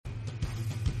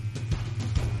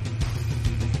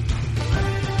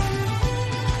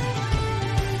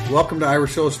Welcome to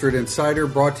Irish Illustrated Insider,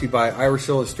 brought to you by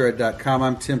IrishIllustrated.com.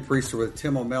 I'm Tim Priester with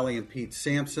Tim O'Malley and Pete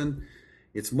Sampson.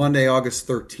 It's Monday, August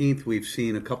 13th. We've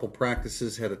seen a couple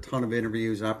practices, had a ton of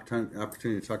interviews,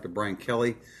 opportunity to talk to Brian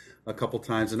Kelly a couple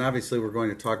times, and obviously we're going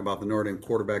to talk about the Notre Dame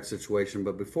quarterback situation.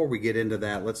 But before we get into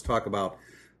that, let's talk about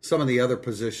some of the other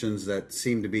positions that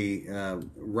seem to be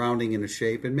rounding into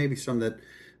shape, and maybe some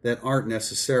that aren't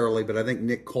necessarily. But I think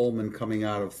Nick Coleman coming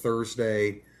out of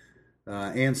Thursday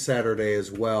and Saturday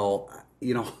as well,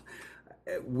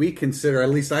 we consider, at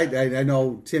least I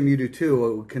know, Tim, you do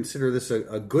too, consider this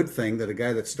a good thing that a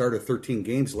guy that started 13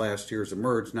 games last year has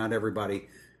emerged. Not everybody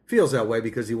feels that way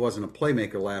because he wasn't a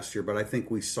playmaker last year, but I think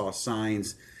we saw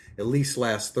signs, at least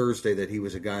last Thursday, that he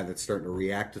was a guy that's starting to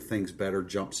react to things better,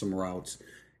 jump some routes,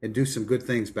 and do some good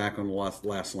things back on the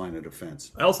last line of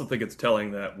defense. I also think it's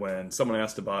telling that when someone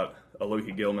asked about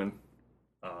Alohi Gilman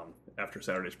after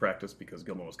Saturday's practice, because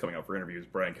Gilman was coming out for interviews,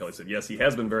 Brian Kelly said, yes, he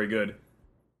has been very good,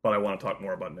 but I want to talk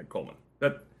more about Nick Coleman.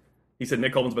 He said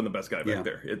Nick Coleman's been the best guy back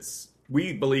there.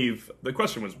 We believe, the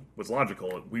question was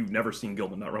logical. We've never seen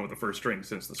Gilman not run with the first string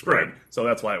since the spring, right. So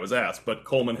that's why it was asked. But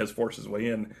Coleman has forced his way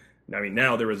in. I mean,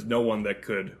 now there is no one that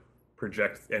could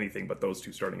project anything but those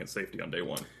two starting at safety on day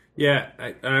one. Yeah,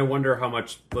 and I wonder how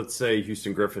much, let's say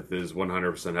Houston Griffith is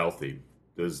 100% healthy.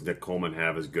 Does Nick Coleman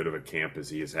have as good of a camp as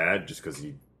he has had just because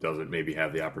he doesn't maybe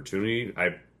have the opportunity?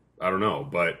 I don't know,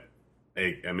 but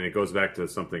I mean, it goes back to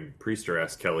something Priester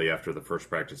asked Kelly after the first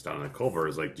practice down at Culver,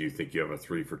 is like, do you think you have a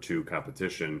 3-for-2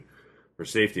 competition for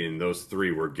safety? And those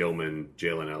three were Gilman,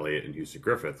 Jalen Elliott, and Houston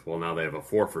Griffith. Well, now they have a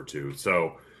 4-for-2.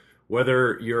 So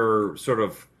whether you're sort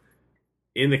of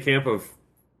in the camp of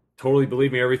totally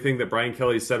believing everything that Brian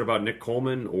Kelly said about Nick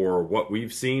Coleman or what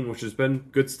we've seen, which has been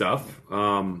good stuff,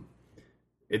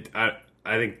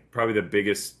 I think probably the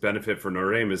biggest benefit for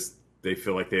Notre Dame is they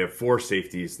feel like they have 4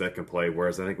 safeties that can play,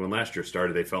 whereas I think when last year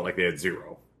started, they felt like they had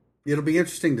 0. It'll be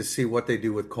interesting to see what they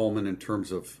do with Coleman in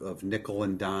terms of nickel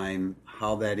and dime,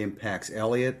 how that impacts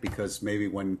Elliott, because maybe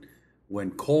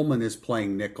when Coleman is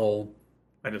playing nickel,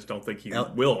 I just don't think he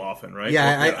will often, right?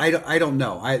 Yeah, I don't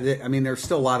know. I mean, there's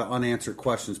still a lot of unanswered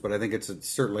questions, but I think I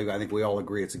think we all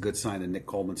agree it's a good sign of Nick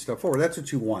Coleman stuff forward. That's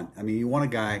what you want. I mean, you want a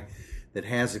guy that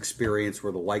has experience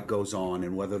where the light goes on,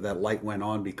 and whether that light went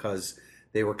on because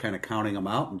they were kind of counting him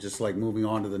out and just like moving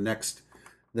on to the next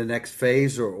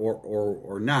phase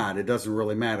or not, it doesn't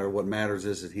really matter. What matters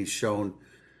is that he's shown,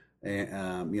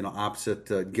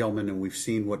 opposite Gilman, and we've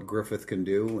seen what Griffith can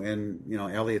do, and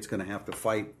Elliott's going to have to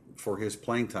fight for his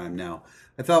playing time now.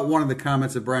 I thought one of the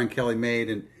comments that Brian Kelly made,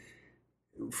 and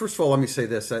first of all, let me say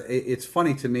this: it's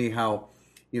funny to me how,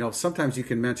 sometimes you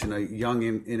can mention a young,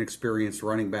 inexperienced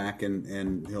running back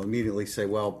and he'll immediately say,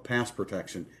 well, pass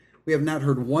protection. We have not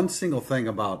heard one single thing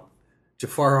about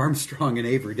Jafar Armstrong and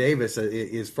Avery Davis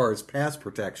as far as pass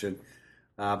protection.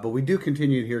 But we do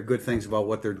continue to hear good things about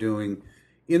what they're doing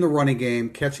in the running game,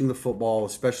 catching the football,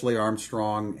 especially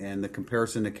Armstrong. And the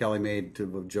comparison that Kelly made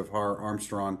to Jafar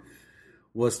Armstrong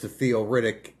was to Theo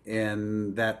Riddick,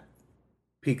 and that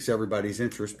piques everybody's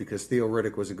interest because Theo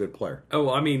Riddick was a good player. Oh,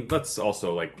 well, I mean, let's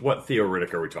also, what Theo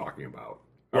Riddick are we talking about?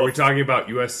 Are we talking about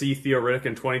USC Theo Riddick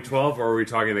in 2012, or are we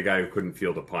talking the guy who couldn't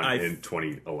field a punt in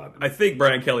 2011? I think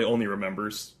Brian Kelly only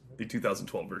remembers the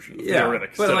 2012 version of Theo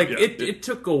Riddick. But it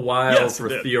took a while for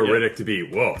Theo Riddick to be,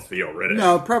 Theo Riddick.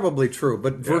 No, probably true,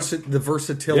 but the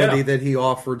versatility that he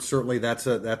offered, certainly that's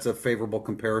a favorable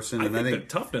comparison. I think the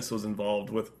toughness was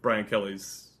involved with Brian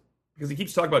Kelly's, because he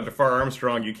keeps talking about Jafar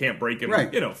Armstrong, you can't break him. Right.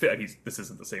 This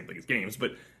isn't the same thing as games,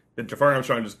 but that Jafar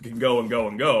Armstrong just can go and go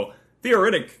and go. Theo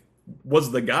Riddick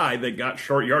was the guy that got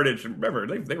short yardage. Remember,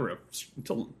 they were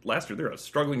until last year. They were a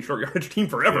struggling short yardage team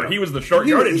forever. Yeah. He was the short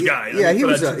yardage guy. Yeah, he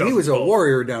was a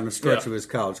warrior down the stretch of his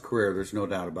college career. There's no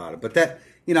doubt about it. But that,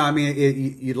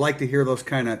 you'd like to hear those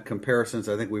kind of comparisons.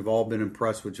 I think we've all been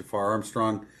impressed with Jafar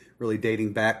Armstrong, really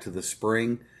dating back to the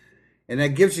spring, and that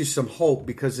gives you some hope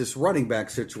because this running back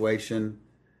situation,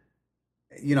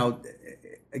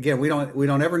 again, we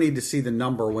don't ever need to see the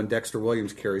number when Dexter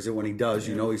Williams carries it. When he does,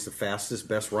 he's the fastest,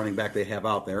 best running back they have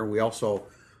out there. We also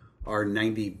are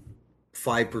 95%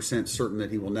 certain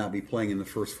that he will not be playing in the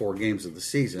first 4 games of the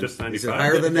season. Just 95. Is it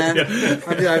higher than that?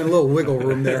 I have a little wiggle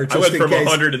room there. I went from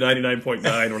 100 to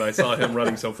 99.9 when I saw him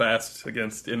running so fast in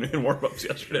warmups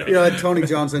yesterday. Tony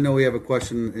Jones, I know we have a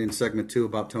question in segment 2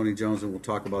 about Tony Jones, and we'll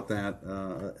talk about that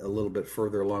a little bit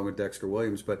further along with Dexter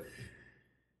Williams. But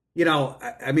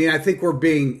I think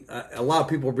a lot of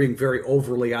people are being very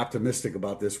overly optimistic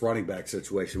about this running back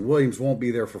situation. Williams won't be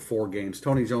there for 4 games.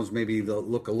 Tony Jones maybe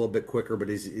look a little bit quicker, but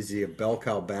is he a bell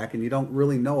cow back? And you don't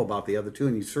really know about the other two,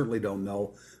 and you certainly don't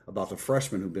know about the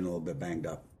freshmen who've been a little bit banged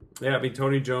up. Yeah, I mean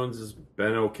Tony Jones has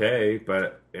been okay,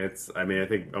 but I mean I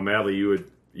think O'Malley,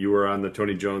 you were on the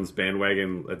Tony Jones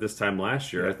bandwagon at this time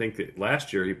last year. I think that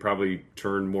last year he probably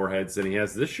turned more heads than he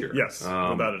has this year. Yes,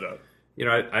 without a doubt. You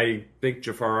know, I think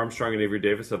Jafar Armstrong and Avery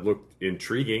Davis have looked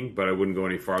intriguing, but I wouldn't go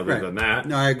any farther than that.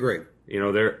 No, I agree. You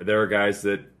know, there are guys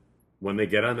that when they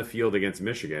get on the field against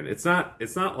Michigan, it's not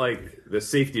like the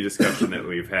safety discussion that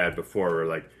we've had before. Where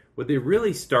like, would they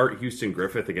really start Houston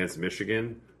Griffith against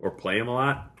Michigan or play him a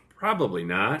lot? Probably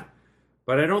not.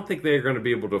 But I don't think they're going to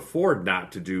be able to afford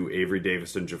not to do Avery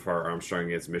Davis and Jafar Armstrong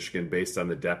against Michigan based on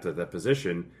the depth of that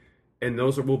position. And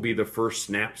those will be the first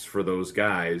snaps for those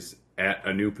guys at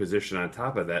a new position on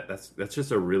top of that. That's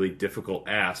just a really difficult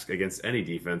ask against any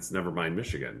defense, never mind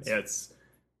Michigan's. Yeah,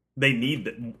 they need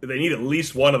at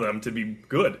least one of them to be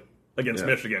good against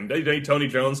Michigan. They need Tony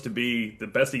Jones to be the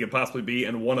best he could possibly be,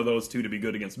 and one of those two to be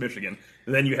good against Michigan.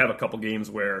 And then you have a couple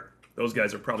games where those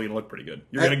guys are probably going to look pretty good.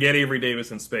 You're going to get Avery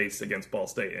Davis in space against Ball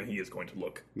State, and he is going to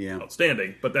look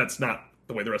outstanding. But that's not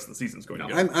the way the rest of the season is going to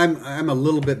go. I'm a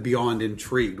little bit beyond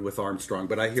intrigued with Armstrong,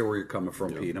 but I hear where you're coming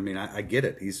from, Pete. I mean, I get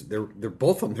it. They're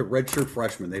both of them. They're redshirt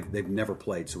freshmen. They've never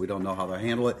played, so we don't know how they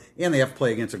handle it, and they have to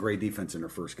play against a great defense in their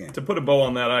first game. To put a bow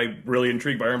on that, I'm really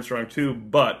intrigued by Armstrong too.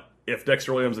 But if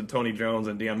Dexter Williams and Tony Jones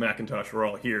and Deion McIntosh were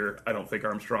all here, I don't think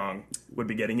Armstrong would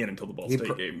be getting in until the Ball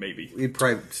State game. Maybe he'd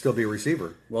probably still be a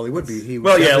receiver. Well, he would be.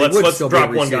 Let's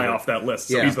drop one guy off that list.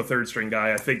 So he's the third string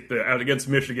guy. I think out against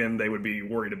Michigan, they would be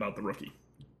worried about the rookie.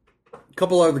 A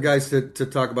couple other guys to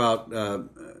talk about.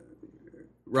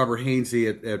 Robert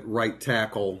Hainsey at right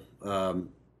tackle.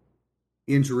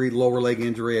 Injury, lower leg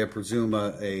injury. I presume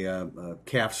a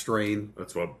calf strain.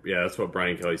 That's what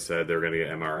Brian Kelly said. They're going to get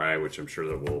MRI, which I'm sure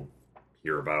that we'll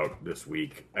hear about this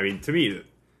week. I mean, to me,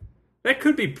 that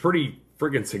could be pretty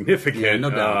friggin' significant. Yeah,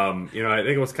 no doubt. I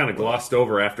think it was kind of glossed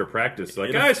over after practice. Like,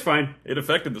 it's fine. It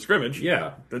affected the scrimmage.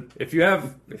 Yeah. If you have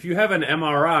an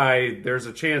MRI, there's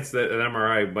a chance that an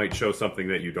MRI might show something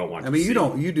that you don't want to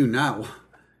see.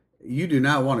 You do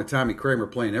not want a Tommy Kramer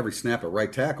playing every snap at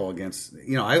right tackle against.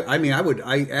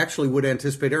 I actually would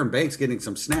anticipate Aaron Banks getting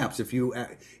some snaps. If you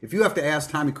have to ask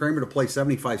Tommy Kramer to play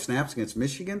 75 snaps against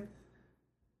Michigan,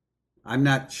 I'm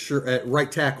not sure at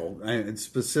right tackle, and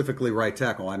specifically right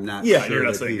tackle. I'm not. Yeah, sure you're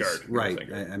not that saying he's guard.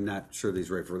 Right. I'm not sure that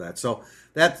he's ready for that. So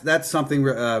that's something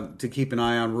to keep an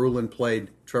eye on.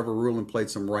 Trevor Ruland played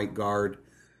some right guard.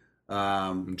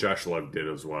 Josh Lugg did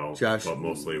as well. But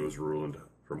mostly it was Ruland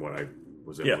from what I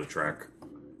was able to track.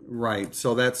 Right.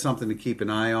 So that's something to keep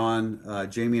an eye on.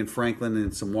 Jamian Franklin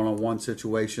in some one-on-one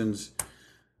situations.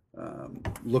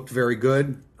 Looked very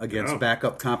good against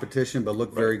backup competition, but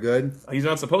looked very good. He's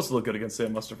not supposed to look good against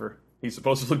Sam Mustipher. He's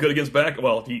supposed to look good against back.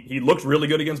 Well, he looked really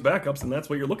good against backups, and that's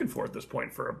what you're looking for at this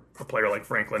point for a player like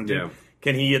Franklin.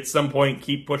 Can he at some point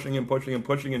keep pushing and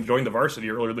join the varsity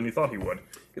earlier than he thought he would?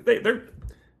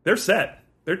 They're set.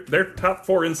 They're top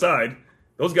four inside.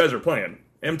 Those guys are playing.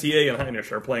 MTA and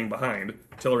Heinisch are playing behind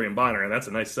Tillery and Bonner, and that's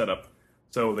a nice setup.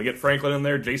 So they get Franklin in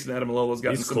there. Jason Adamilolo's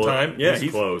gotten some time. Yeah, he's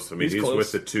close. I mean, he's close.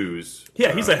 with the twos.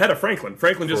 Yeah, he's ahead of Franklin.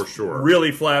 Franklin just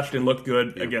really flashed and looked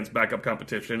good against backup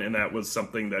competition, and that was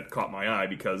something that caught my eye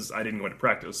because I didn't go into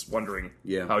practice wondering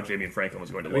how Jamian Franklin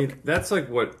was going to look. Mean, that's like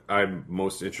what I'm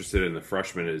most interested in the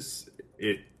freshmen is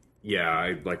it. Yeah,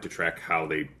 I'd like to track how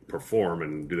they perform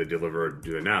and do they deliver or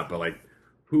do they not. But like,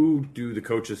 who do the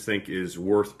coaches think is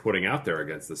worth putting out there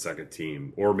against the second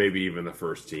team or maybe even the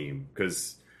first team?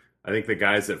 Because I think the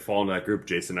guys that fall into that group,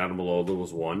 Jason Adamalola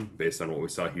was one, based on what we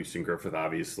saw. Houston Griffith,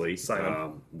 obviously,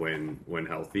 when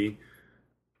healthy.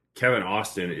 Kevin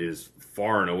Austin is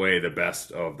far and away the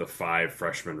best of the 5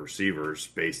 freshman receivers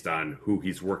based on who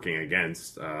he's working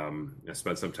against. I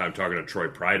spent some time talking to Troy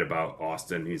Pride about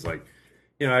Austin. He's like,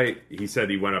 he said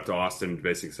he went up to Austin and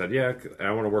basically said,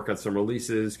 I want to work on some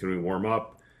releases. Can we warm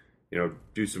up?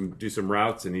 Do some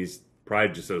routes. And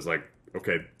Pride just says like,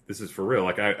 okay, this is for real.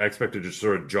 Like I expect to just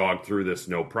sort of jog through this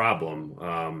no problem.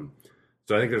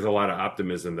 So I think there's a lot of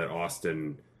optimism that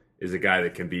Austin is a guy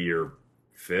that can be your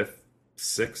 5th,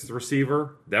 6th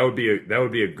receiver. That would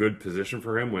be a good position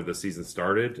for him when the season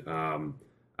started. I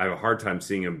have a hard time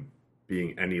seeing him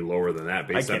being any lower than that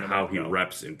based on how he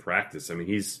reps in practice. I mean,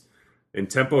 he's in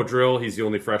tempo drill. He's the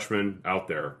only freshman out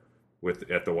there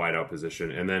at the wideout position,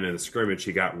 and then in the scrimmage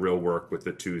he got real work with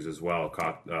the twos as well.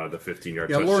 Caught the 15-yard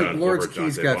touchdown. Lawrence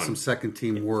Keys got some second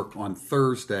team work on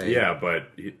Thursday. Yeah, but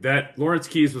that Lawrence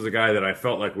Keys was a guy that I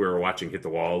felt like we were watching hit the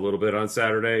wall a little bit on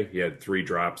Saturday. He had 3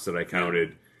 drops that I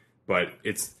counted, but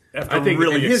After I think-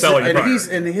 really and excelling and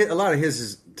prior. a lot of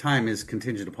his time is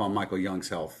contingent upon Michael Young's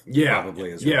health. Yeah,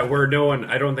 probably as well. yeah. Where no one,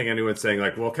 I don't think anyone's saying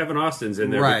like, well, Kevin Austin's in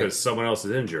there Right. because someone else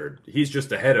is injured. He's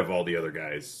just ahead of all the other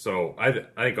guys. So I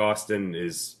think Austin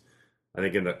is, I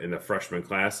think in the freshman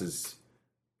class is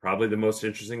probably the most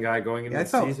interesting guy going into I the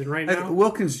thought season right now.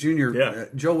 Wilkins Jr. Yeah.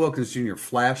 Joe Wilkins Jr.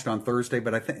 flashed on Thursday,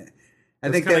 but I think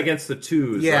It's kind that of against the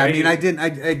twos. yeah, right? I mean,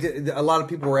 I did. A lot of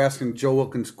people were asking Joe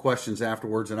Wilkins questions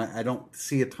afterwards, and I don't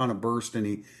see a ton of burst.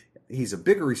 And he's a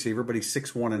bigger receiver, but he's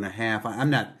 6'1.5". I'm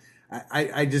not.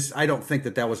 I don't think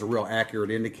that was a real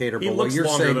accurate indicator. He But what looks you're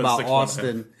longer saying than about 6'1.5".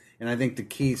 Austin, and I think the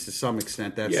keys to some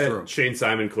extent that's Yeah, true. Shane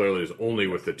Simon clearly is only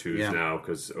with the twos Yeah. now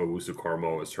because Owusu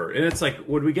Kormo is hurt. And it's like,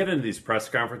 when we get into these press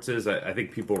conferences, I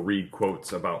think people read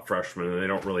quotes about freshmen and they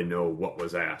don't really know what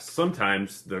was asked.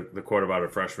 Sometimes the quote about a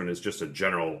freshman is just a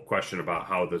general question about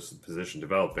how this position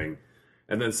developing.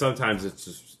 And then sometimes it's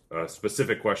just a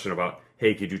specific question about,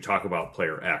 hey, could you talk about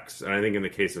player X? And I think in the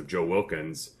case of Joe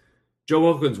Wilkins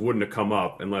wouldn't have come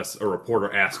up unless a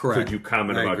reporter asked, Correct. could you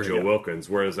comment I about agree, Joe yeah. Wilkins?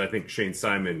 Whereas I think Shane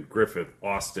Simon, Griffith,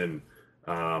 Austin,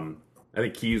 I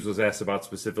think Keys was asked about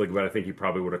specifically, but I think he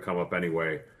probably would have come up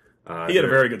anyway. He had a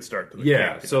very good start to the Yeah,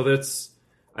 camp. so that's,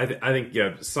 I think,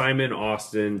 Simon,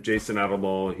 Austin, Jason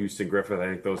Adelmo, Houston Griffith, I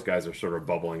think those guys are sort of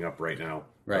bubbling up right now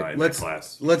Right. in that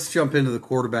class. Let's jump into the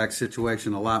quarterback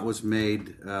situation. A lot was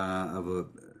made of a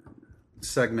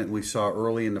segment we saw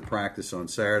early in the practice on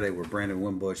Saturday where Brandon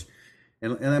Wimbush,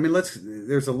 and I mean,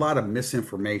 there's a lot of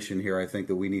misinformation here, I think,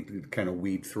 that we need to kind of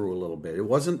weed through a little bit. It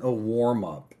wasn't a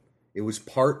warm-up. It was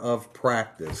part of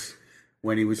practice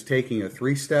when he was taking a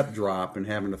 3-step drop and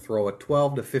having to throw a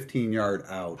 12 to 15-yard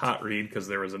out. Hot read because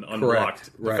there was an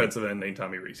unblocked right. defensive end named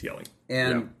Tommy Reese yelling.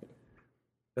 And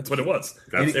That's what it was.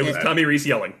 That's- It was Tommy Reese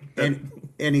yelling.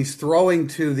 and he's throwing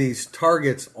to these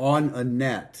targets on a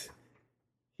net.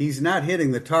 He's not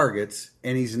hitting the targets,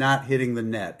 and he's not hitting the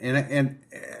net. And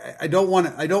I don't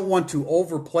want to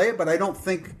overplay it, but I don't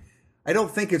think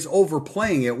it's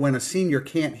overplaying it when a senior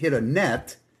can't hit a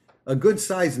net, a good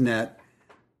sized net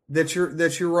that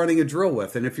you're running a drill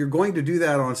with. And if you're going to do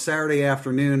that on a Saturday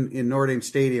afternoon in Notre Dame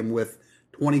Stadium with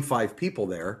 25 people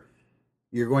there,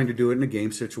 you're going to do it in a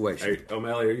game situation.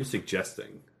 O'Malley, are you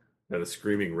suggesting that a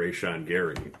screaming Rayshon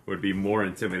Gary would be more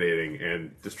intimidating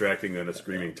and distracting than a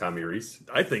screaming Tommy Reese?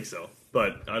 I think so,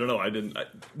 but I don't know.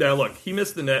 Now look, he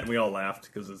missed the net, and we all laughed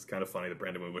because it's kind of funny that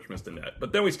Brandon Wimbush missed the net.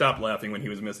 But then we stopped laughing when he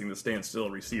was missing the standstill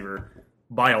receiver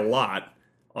by a lot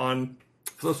on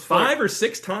Those 5 or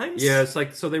 6 times. Yeah, it's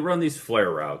like, so they run these flare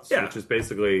routes, Yeah. which is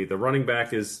basically the running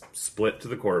back is split to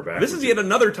the quarterback. This is which yet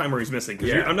another time where he's missing.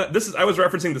 Yeah. I was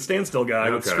referencing the standstill guy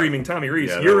with Okay. screaming Tommy Reese.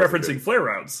 Yeah, that You're was referencing good. flare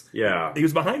routes. Yeah. He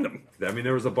was behind him. I mean,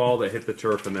 there was a ball that hit the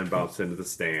turf and then bounced into the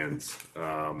stands.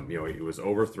 He was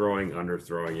overthrowing,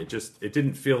 underthrowing. It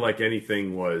didn't feel like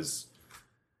anything was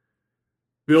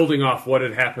building off what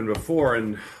had happened before.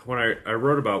 And when I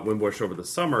wrote about Wimbush over the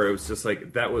summer, it was just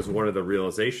like, that was one of the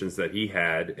realizations that he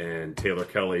had, and Taylor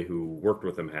Kelly, who worked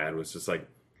with him, had, was just like,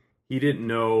 he didn't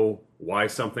know why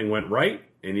something went right,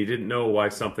 and he didn't know why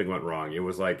something went wrong. It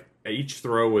was like, each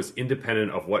throw was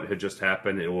independent of what had just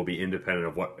happened, and it will be independent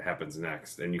of what happens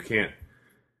next. And you can't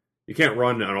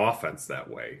run an offense that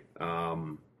way.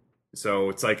 So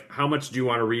it's like, how much do you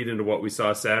want to read into what we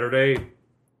saw Saturday?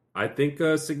 I think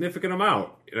a significant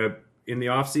amount. In the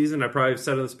offseason, I probably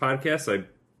said in this podcast, I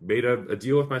made a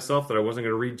deal with myself that I wasn't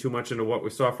going to read too much into what we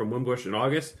saw from Wimbush in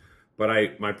August.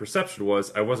 But my perception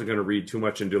was I wasn't going to read too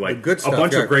much into like good stuff, a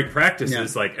bunch yeah. of great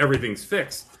practices, Yeah. like everything's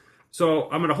fixed. So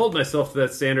I'm going to hold myself to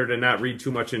that standard and not read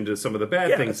too much into some of the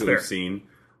bad things that's that fair. we've seen.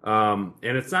 And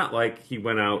it's not like he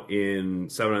went out in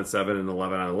 7-on-7 and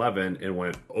 11-on-11 and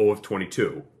went 0 of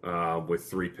 22 with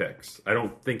 3 picks. I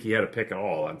don't think he had a pick at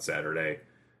all on Saturday,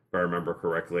 if I remember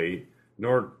correctly.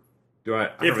 Nor do I.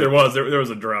 If there was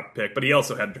a drop pick, but he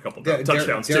also had a couple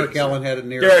touchdowns too. Derek Allen had a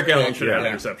near. Derek Allen pick. should have Yeah.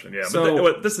 an interception. Yeah, So-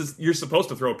 but you're supposed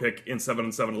to throw a pick in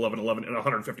 7-on-7, 11-11, and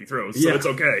 150 throws, so Yeah. it's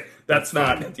okay. That's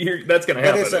not. That's going to That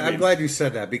happen. is, I'm glad you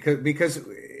said that because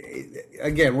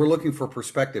again, we're looking for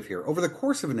perspective here. Over the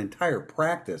course of an entire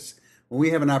practice, when we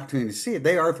have an opportunity to see it,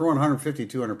 they are throwing 150,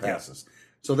 200 passes.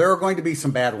 So there are going to be some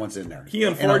bad ones in there. He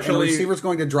and unfortunately- the receiver's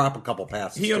going to drop a couple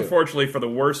passes. He too. unfortunately, for the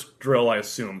worst drill I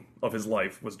assume of his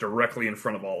life, was directly in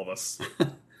front of all of us.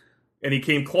 And he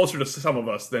came closer to some of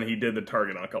us than he did the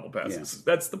target on a couple passes.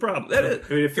 That's the problem.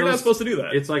 You're not feels- supposed to do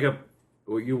that. It's like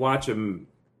you watch him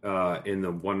in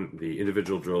the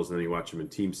individual drills, and then you watch him in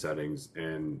team settings.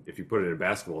 And if you put it in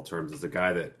basketball terms, it's a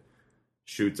guy that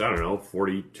shoots,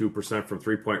 42% from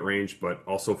 3-point range, but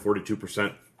also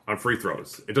 42% on free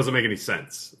throws. It doesn't make any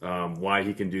sense why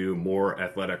he can do more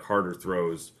athletic, harder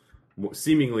throws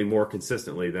seemingly more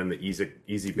consistently than the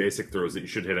easy basic throws that you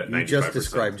should hit at 95%. You just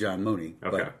described John Mooney.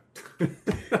 Okay.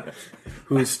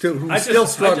 Who still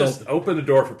struggles. I just opened the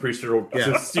door for Priester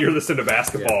to steer this into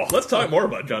basketball. Let's talk more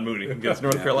about John Mooney against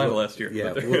North Carolina last year.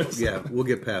 We'll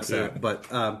get past that. But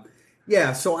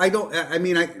so I don't. I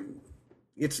mean,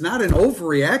 it's not an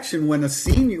overreaction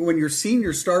when your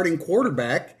senior starting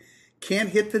quarterback can't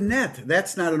hit the net.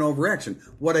 That's not an overreaction.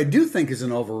 What I do think is an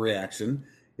overreaction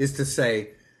is to say,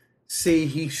 see,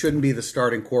 he shouldn't be the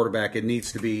starting quarterback. It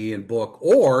needs to be Ian Book.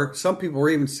 Or some people were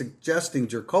even suggesting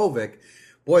Jurkovec.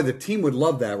 Boy, the team would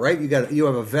love that, right? You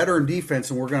have a veteran defense,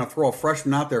 and we're going to throw a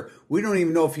freshman out there. We don't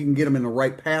even know if you can get him in the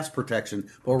right pass protection,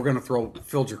 but we're going to throw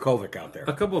Phil Jurkovec out there.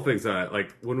 A couple of things on that.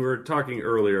 Like when we were talking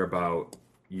earlier about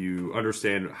you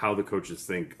understand how the coaches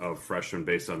think of freshmen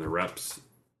based on their reps,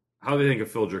 how they think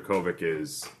of Phil Jurkovec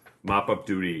is mop-up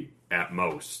duty at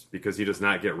most, because he does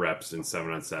not get reps in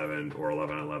 7-on-7 or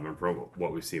 11-on-11 for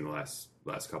what we've seen the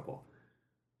last couple.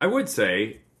 I would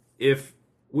say if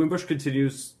Wimbush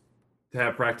continues to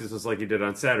have practices like he did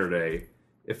on Saturday,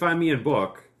 if I'm Ian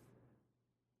Book,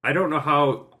 I don't know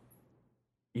how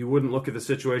you wouldn't look at the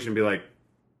situation and be like,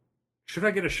 should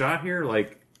I get a shot here?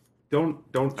 Like, don't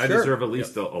I deserve at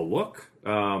least a look?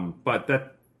 But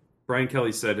that Brian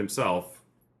Kelly said himself,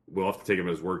 we'll have to take him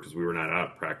at his word because we were not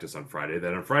out at practice on Friday,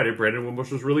 that on Friday, Brandon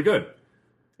Wimbush was really good.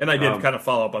 And I did kind of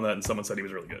follow up on that, and someone said he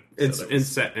was really good.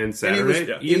 And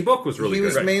Saturday, Ian Book was really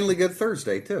good. He was mainly good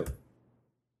Thursday, too.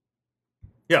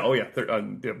 Yeah,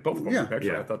 both of them. Yeah.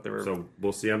 Actually, I thought they were. So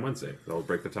we'll see on Wednesday. They'll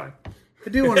break the tie. I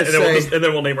do want to say, and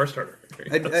then we'll name our starter.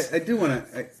 I do want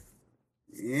to,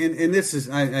 and this is,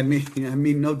 I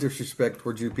mean, no disrespect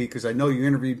towards you, Pete, because I know you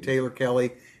interviewed Taylor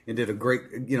Kelly and did a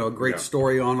great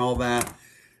story on all that.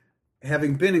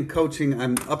 Having been in coaching,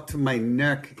 I'm up to my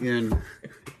neck in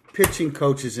pitching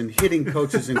coaches and hitting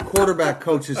coaches and quarterback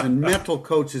coaches and mental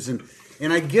coaches and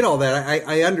I get all that.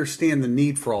 I understand the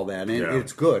need for all that, and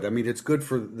it's good. I mean, it's good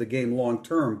for the game long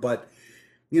term. But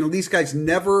these guys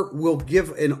never will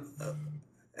give an.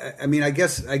 I mean, I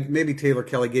guess maybe Taylor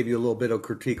Kelly gave you a little bit of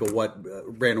critique of what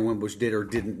Brandon Wimbush did or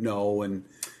didn't know, and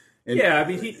yeah, I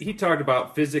mean, he talked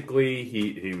about physically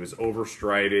he was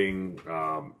overstriding.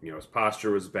 His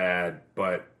posture was bad,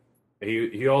 but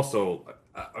he also.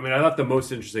 I mean, I thought the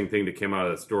most interesting thing that came out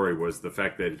of that story was the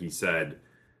fact that he said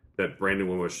that Brandon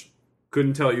Wimbush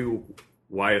couldn't tell you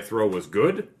why a throw was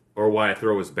good or why a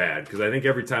throw was bad. Because I think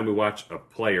every time we watch a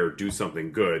player do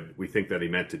something good, we think that he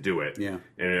meant to do it. Yeah.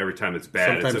 And every time it's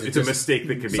bad, it's a mistake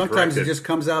that can be corrected. Sometimes it just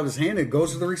comes out of his hand and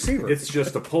goes to the receiver. It's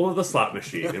just a pull of the slot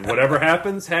machine. And whatever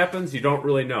happens. You don't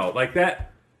really know. Like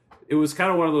that, it was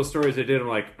kind of one of those stories I did. I'm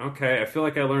like, okay, I feel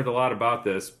like I learned a lot about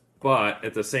this. But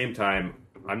at the same time,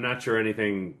 I'm not sure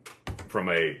anything from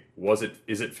is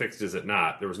it fixed, is it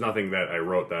not? There was nothing that I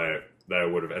wrote that I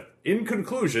would have. In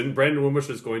conclusion, Brandon Wimbush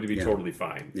is going to be totally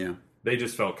fine. Yeah. They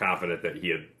just felt confident that he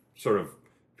had sort of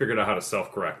figured out how to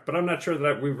self-correct. But I'm not sure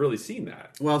that we've really seen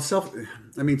that. Well,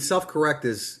 self-correct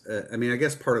is, I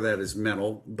guess part of that is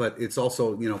mental, but it's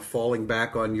also, falling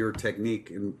back on your technique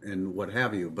and what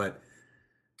have you. But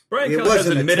Brian Kelly has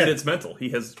admitted it's mental. He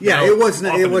has. Yeah, it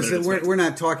wasn't. We're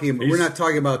not talking. We're not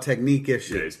talking about technique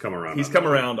issues. Yeah, he's come around. He's come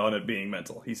around on it being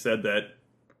mental. He said that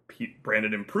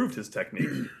Brandon improved his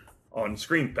technique on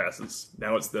screen passes.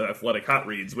 Now it's the athletic hot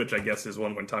reads, which I guess is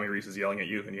one when Tommy Reese is yelling at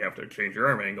you and you have to change your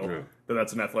arm angle. Yeah. But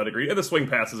that's an athletic read. And the swing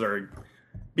passes are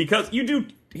because he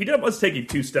was taking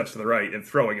 2 steps to the right and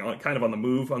throwing on kind of on the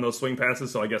move on those swing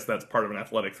passes. So I guess that's part of an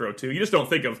athletic throw too. You just don't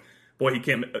think of. Boy, he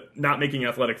can't not making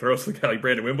athletic throws to a guy like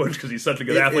Brandon Wimbush because he's such a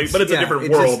good athlete. But it's a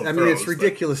different world. It's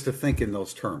ridiculous to think in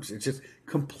those terms. It's just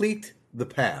complete the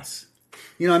pass.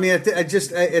 I realize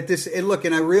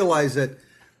that.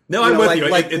 No, I'm with you.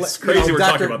 It's crazy we're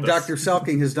talking about this. Dr.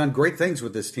 Selking has done great things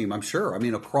with this team, I'm sure. I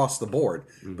mean, across the board.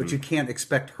 Mm-hmm. But you can't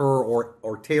expect her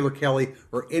or Taylor Kelly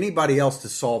or anybody else to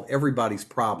solve everybody's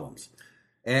problems.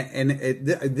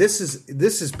 This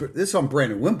is on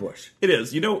Brandon Wimbush. It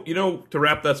is. To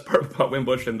wrap that part about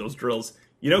Wimbush and those drills,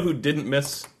 who didn't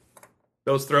miss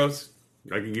those throws?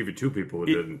 I can give you 2 people who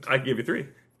didn't. I can give you 3.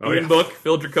 Ian Book,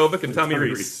 Phil Jurkovec, and Tommy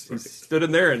Reese. He stood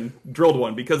in there and drilled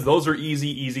one because those are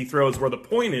easy throws where the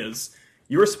point is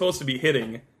you're supposed to be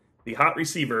hitting the hot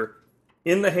receiver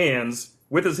in the hands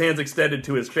with his hands extended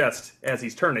to his chest as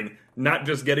he's turning, not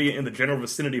just getting it in the general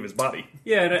vicinity of his body.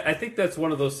 Yeah, and I think that's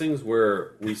one of those things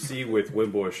where we see with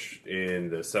Wimbush in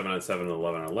the 7-on-7 and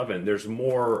 11-on-11, there's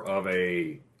more of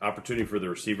a opportunity for the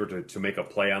receiver to make a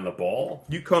play on the ball.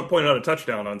 You pointed out a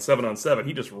touchdown on 7-on-7.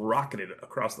 He just rocketed it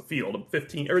across the field.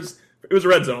 15. It was a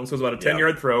red zone, so it was about a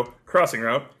 10-yard throw, crossing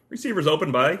route. Receiver's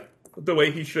open by the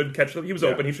way he should catch them. He was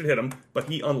open, he should hit them, but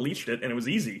he unleashed it, and it was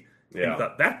easy. Yeah.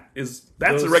 And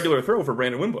that's a regular throw for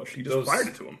Brandon Wimbush. He just fired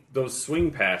it to him. Those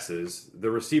swing passes, the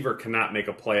receiver cannot make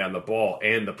a play on the ball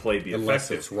and the play be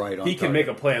Unless effective. it's right on He can target.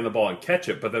 make a play on the ball and catch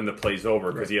it, but then the play's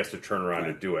over because he has to turn around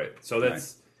and do it. So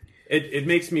that's it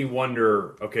makes me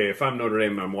wonder, okay, if I'm Notre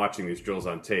Dame and I'm watching these drills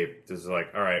on tape, this is like,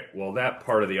 all right, well, that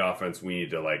part of the offense we need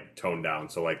to like tone down.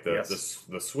 So like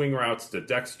the swing routes to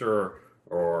Dexter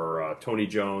or Tony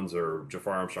Jones or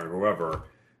Jafar Armstrong, whoever,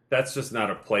 that's just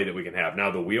not a play that we can have. Now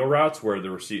the wheel routes where the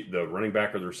running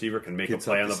back or the receiver can make Gets a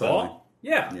play up on the the ball.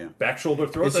 Yeah. Back shoulder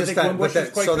throws. It's I just think Wimbush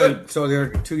is quite so good. so they're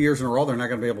 2 years in a row. They're not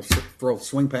going to be able to throw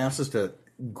swing passes to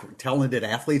talented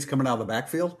athletes coming out of the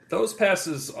backfield. Those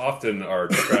passes often are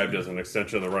described as an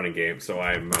extension of the running game, so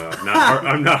I'm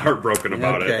not heartbroken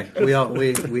about it. Okay,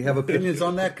 we have opinions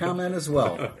on that comment as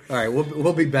well. All right,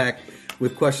 we'll be back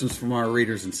with questions from our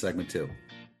readers in segment 2.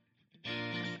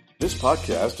 This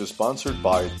podcast is sponsored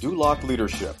by Duloc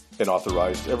Leadership, an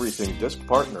authorized Everything DISC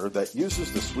partner that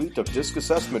uses the suite of DISC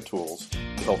assessment tools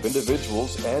to help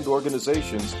individuals and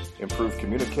organizations improve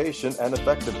communication and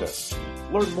effectiveness.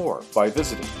 Learn more by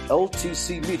visiting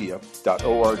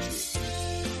ltcmedia.org.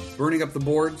 Burning up the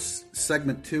boards,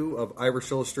 segment 2 of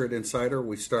Irish Illustrated Insider.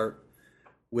 We start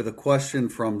with a question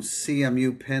from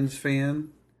CMU Pens fan.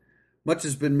 Much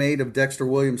has been made of Dexter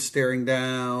Williams staring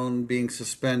down, being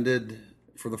suspended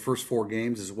for the first 4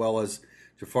 games, as well as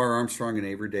Jafar Armstrong and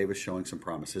Avery Davis showing some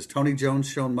promise. Has Tony Jones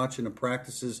shown much in the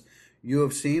practices you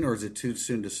have seen, or is it too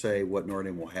soon to say what Notre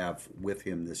Dame will have with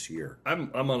him this year? I'm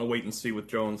on a wait and see with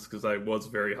Jones because I was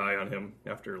very high on him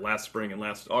after last spring and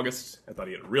last August. I thought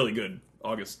he had a really good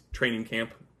August training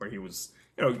camp where he was,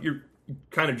 you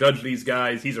kind of judge these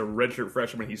guys. He's a redshirt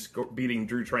freshman. He's beating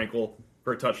Drew Tranquil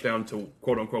for a touchdown to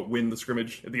quote unquote win the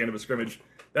scrimmage at the end of a scrimmage.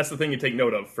 That's the thing you take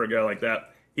note of for a guy like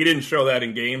that. He didn't show that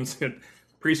in games.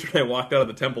 Priest and I walked out of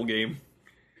the Temple game.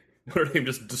 Notre Dame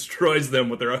just destroys them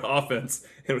with their offense.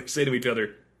 And we say to each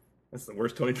other, that's the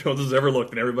worst Tony Jones has ever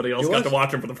looked. And everybody else got to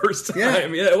watch him for the first time. Yeah.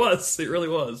 It was. It really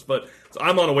was. But so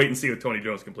I'm on a wait and see with Tony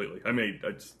Jones completely.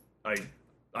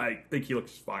 I think he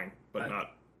looks fine, but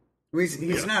not.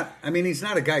 He's not. I mean, he's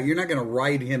not a guy. You're not going to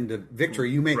ride him to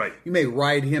victory. You may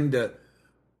ride him to,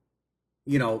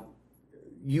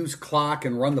 use clock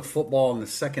and run the football in the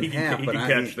second half. He can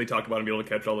catch. They talk about him being able to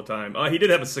catch all the time. He did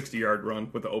have a 60-yard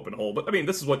run with the open hole, but I mean,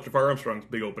 this is what Jafar Armstrong's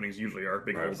big openings usually are: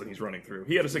 big holes that he's running through.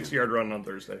 He had a 60-yard run on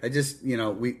Thursday. I just,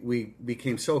 we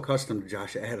became so accustomed to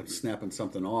Josh Adams snapping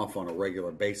something off on a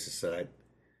regular basis that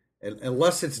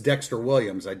unless it's Dexter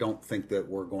Williams, I don't think that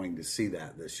we're going to see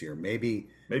that this year. Maybe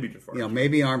Jafar.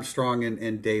 Maybe Armstrong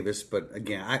and Davis, but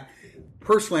again, I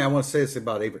want to say this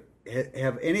about Avery.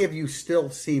 Have any of you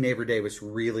still seen Avery Davis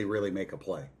really, really make a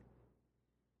play?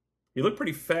 He looked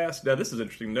pretty fast. Now, this is an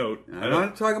interesting note. I'm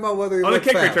not talking about whether he on a looked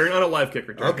kick fast. return, on a live kick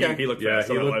return. Okay. He looked Yeah, fast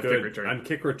he on a looked live good kick return. on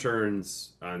kick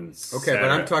returns on Okay, Saturday.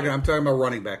 but I'm talking about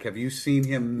running back. Have you seen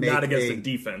him make Not against the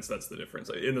defense. That's the difference.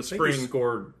 In the I think spring, he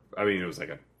scored. I mean, it was like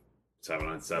a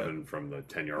 7-on-7 from the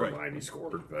 10-yard line. He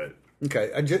scored, but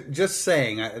Okay, just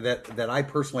saying that I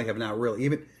personally have not really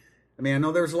even. I mean, I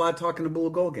know there was a lot of talk in the Blue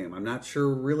Gold game. I'm not sure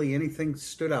really anything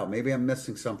stood out. Maybe I'm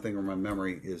missing something, or my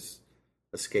memory is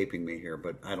escaping me here.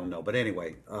 But I don't know. But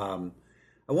anyway, I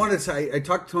wanted to say I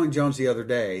talked to Tony Jones the other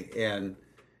day, and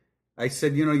I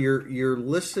said, you're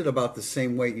listed about the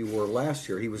same weight you were last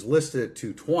year. He was listed at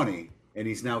 220, and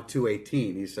he's now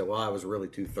 218. He said, well, I was really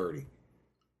 230.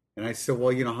 And I said,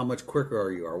 well, how much quicker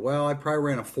are you? Well, I probably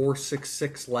ran a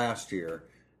 4.66 last year,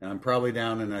 and I'm probably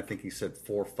down in, I think he said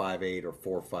 4.58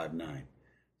 or 4.59.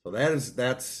 So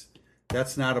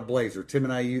that's not a blazer.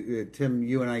 Tim,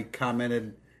 you and I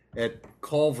commented at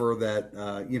Culver that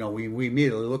we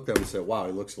immediately looked at him and said, wow,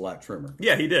 he looks a lot trimmer.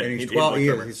 yeah, he did. And he's He looked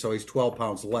trimmer. so he's 12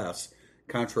 pounds less,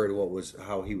 contrary to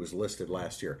how he was listed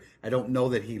last year. I don't know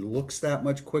that he looks that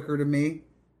much quicker to me.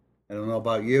 I don't know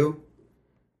about you.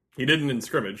 He didn't in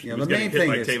scrimmage. He The was main getting hit thing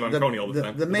by is Tavon Coney all the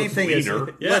time. The main thing is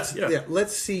leaner.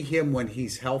 let's see him when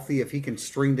he's healthy. If he can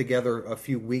string together a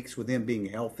few weeks with him being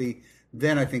healthy,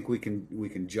 then I think we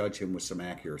can judge him with some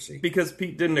accuracy. Because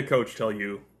Pete, didn't a coach tell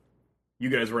you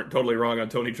guys weren't totally wrong on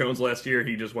Tony Jones last year?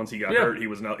 He just once he got hurt, he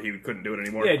couldn't do it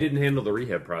anymore. yeah, he didn't handle the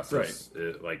rehab process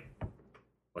like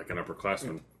an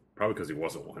upperclassman, probably because he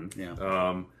wasn't one.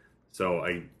 Yeah. So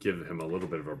I give him a little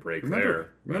bit of a break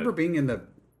there. Remember being in the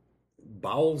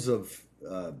bowels of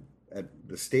at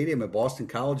the stadium at Boston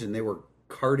College, and they were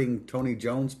carting Tony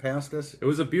Jones past us. It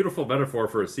was a beautiful metaphor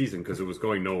for a season because it was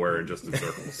going nowhere and just in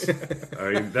circles.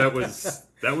 I mean, that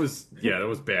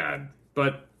was bad.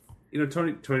 But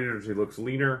Tony looks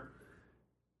leaner.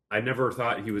 I never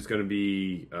thought he was going to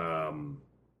be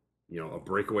a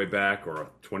breakaway back or a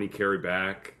 20 carry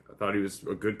back. I thought he was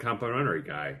a good complimentary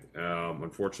guy.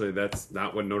 Unfortunately, that's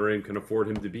not what Notre Dame can afford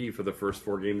him to be for the first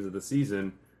 4 games of the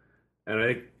season. And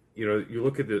I think, you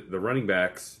look at the running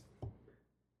backs,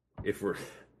 if we're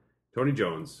Tony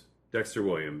Jones, Dexter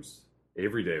Williams,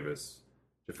 Avery Davis,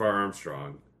 Jafar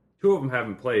Armstrong, 2 of them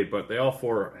haven't played, but they all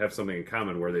 4 have something in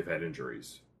common where they've had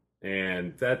injuries.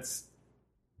 And that's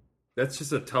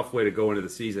just a tough way to go into the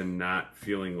season, not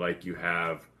feeling like you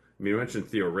have. I mean, you mentioned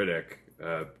Theo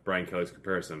Riddick, Brian Kelly's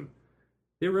comparison.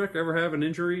 Did Theo Riddick ever have an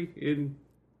injury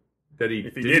that he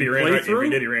if he did, he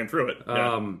ran through it.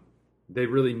 Yeah. They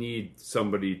really need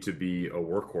somebody to be a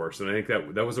workhorse, and I think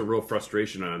that was a real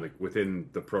frustration within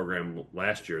the program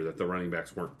last year, that the running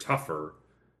backs weren't tougher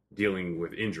dealing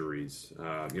with injuries.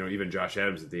 Even Josh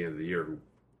Adams at the end of the year, who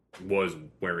was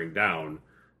wearing down,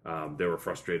 they were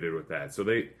frustrated with that. So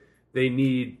they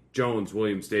need Jones,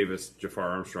 Williams, Davis, Jafar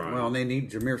Armstrong. Well, and they need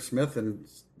Jameer Smith and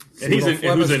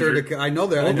who's injured. I know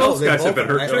that. Well, those guys have been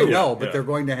hurt too. I know, but they're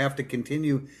going to have to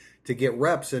continue to get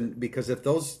reps, and because if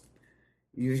those.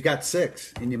 You've got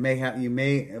 6, and you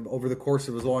may over the course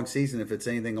of a long season, if it's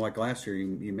anything like last year,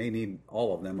 you may need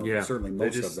all of them, or certainly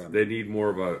most of them. They need more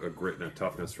of a grit and a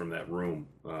toughness from that room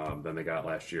than they got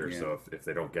last year. Yeah. So if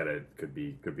they don't get it, it could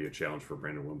be a challenge for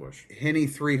Brandon Wimbush. Henny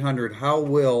 300. How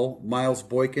will Miles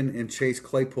Boykin and Chase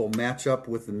Claypool match up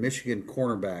with the Michigan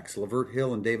cornerbacks? Lavert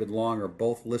Hill and David Long are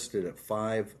both listed at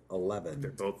 5'11".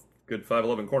 They're both good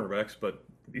 5'11" cornerbacks, but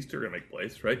these 2 are going to make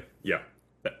plays, right? Yeah.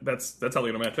 That's how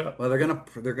they're going to match up. Well, they're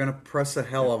gonna press the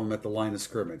hell of them at the line of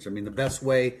scrimmage. I mean, the best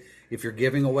way, if you're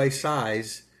giving away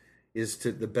size,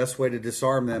 the best way to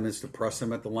disarm them is to press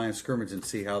them at the line of scrimmage and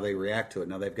see how they react to it.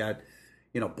 Now they've got,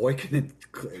 Boykin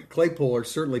and Claypool are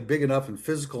certainly big enough and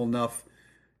physical enough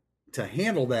to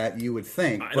handle that, you would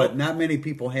think, but not many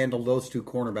people handled those 2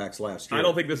 cornerbacks last year. I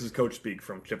don't think this is coach speak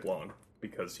from Chip Long,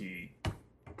 because he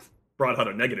brought out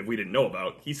a negative we didn't know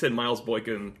about. He said Miles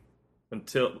Boykin.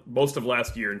 Until most of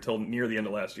last year, until near the end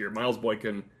of last year, Miles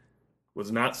Boykin was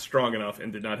not strong enough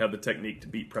and did not have the technique to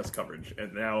beat press coverage.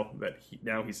 And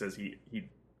now he says he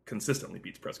consistently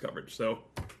beats press coverage. So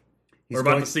we're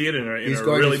about to see it in a really big matchup. He's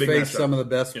going to face some of the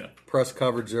best press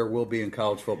coverage there will be in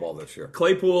college football this year.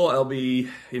 Claypool, I'll be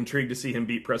intrigued to see him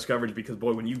beat press coverage, because,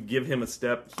 boy, when you give him a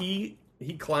step, he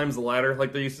climbs the ladder,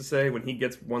 like they used to say. When he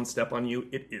gets one step on you,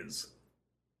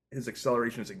 his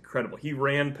acceleration is incredible. He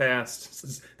ran past...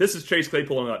 This is Chase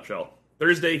Claypool in a nutshell.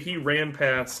 Thursday, he ran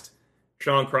past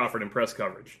Sean Crawford in press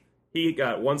coverage. He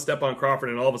got one step on Crawford,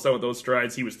 and all of a sudden with those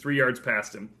strides, he was 3 yards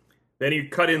past him. Then he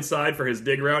cut inside for his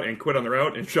dig route and quit on the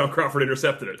route, and Sean Crawford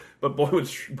intercepted it. But boy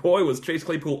was Chase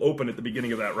Claypool open at the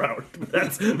beginning of that route.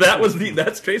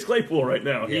 That's Chase Claypool right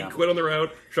now. Yeah. He quit on the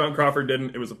route. Sean Crawford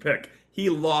didn't. It was a pick. He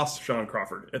lost Sean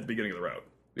Crawford at the beginning of the route.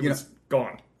 It was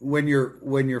gone. When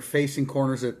you're facing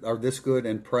corners that are this good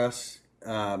and press,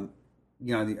 you're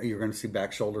going to see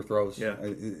back shoulder throws,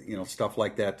 stuff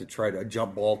like that, to try to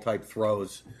jump ball type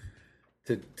throws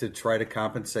to try to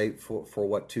compensate for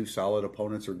what 2 solid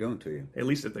opponents are doing to you. At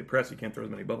least if they press, you can't throw as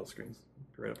many bubble screens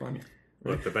right up on you.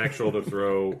 Look, the back shoulder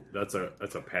throw, that's a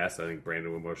pass I think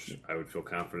Brandon Wimbush, I would feel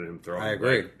confident in him throwing. I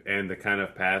agree. And the kind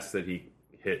of pass that he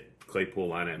hit Claypool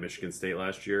line at Michigan State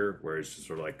last year, where he's just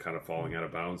sort of kind of falling out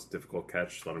of bounds, difficult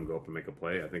catch, let him go up and make a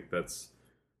play. I think there's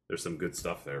some good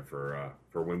stuff there for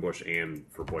Wimbush and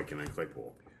for Boykin and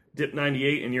Claypool. Dip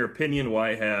 98, in your opinion,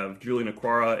 why have Julian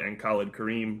Okwara and Khalid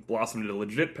Kareem blossomed into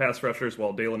legit pass rushers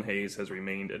while Dalen Hayes has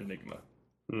remained an enigma?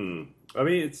 I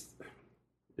mean,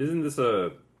 isn't this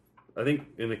I think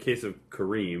in the case of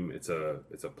Kareem, it's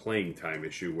a playing time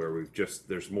issue where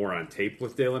there's more on tape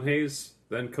with Dalen Hayes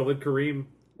than Khalid Kareem.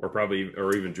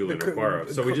 Or even Julian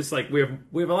Okwara. So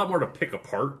we have a lot more to pick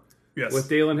apart with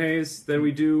Dalen Hayes than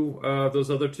we do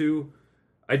those other 2.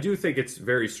 I do think it's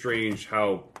very strange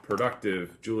how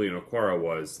productive Julian Okwara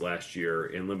was last year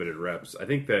in limited reps. I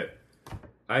think that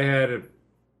I had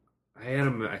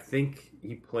him. I think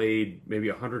he played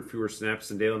maybe 100 fewer snaps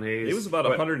than Dalen Hayes. It was about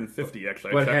 150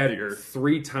 actually. But had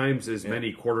 3 times as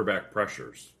many quarterback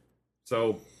pressures.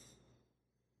 So.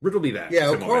 Riddle me that. Yeah,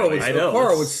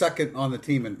 Okwara was second on the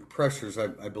team in pressures, I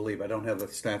believe. I don't have the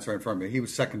stats right in front of me. He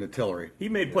was second to Tillery. He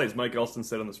made plays. Mike Elston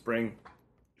said in the spring,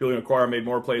 Julian Okwara made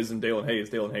more plays than Dalen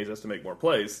Hayes. Dalen Hayes has to make more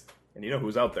plays. And you know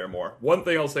who's out there more. One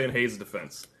thing I'll say in Hayes'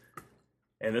 defense,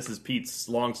 and this is Pete's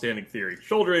long-standing theory,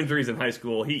 shoulder injuries in high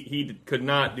school, he could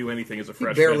not do anything as a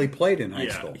freshman. He barely played in high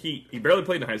school. He barely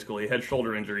played in high school. He had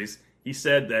shoulder injuries. He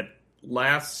said that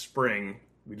last spring,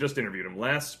 we just interviewed him,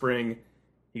 last spring,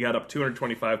 he got up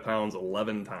 225 pounds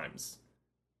 11 times.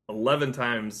 11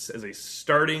 times as a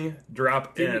starting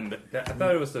drop end. I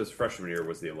thought it was his freshman year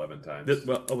was the 11 times.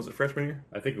 Was it freshman year?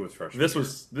 I think it was freshman.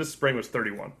 This spring was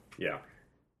 31. Yeah.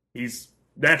 He's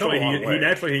naturally Come a long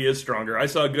way. he is stronger. I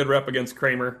saw a good rep against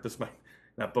Kramer. This might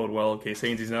not bode well in case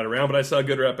Hainsey's not around, but I saw a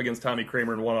good rep against Tommy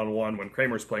Kramer in one-on-one when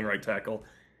Kramer's playing right tackle.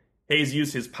 Hayes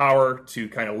used his power to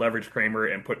kind of leverage Kramer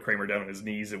and put Kramer down on his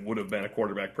knees. It would have been a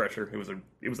quarterback pressure.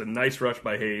 It was a nice rush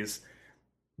by Hayes.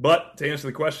 But to answer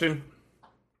the question,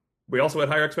 we also had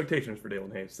higher expectations for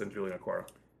Dalen Hayes than Julian Okwara.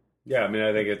 Yeah, I mean,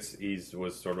 I think he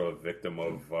was sort of a victim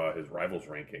of his rivals'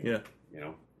 ranking. Yeah. You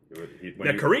know?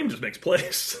 Kareem just makes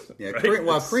plays. Yeah, right?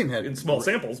 Kareem had in small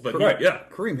samples, but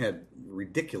Kareem had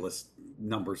ridiculous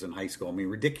numbers in high school. I mean,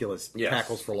 ridiculous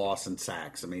tackles for loss and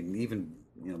sacks. I mean, even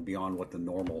beyond what the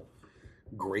normal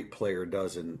great player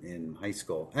does in high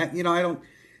school.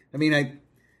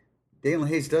 Dalen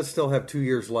Hayes does still have 2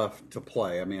 years left to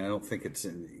play. I mean, I don't think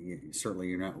certainly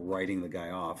you're not writing the guy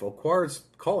off. Okwara's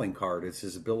calling card is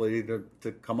his ability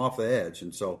to come off the edge,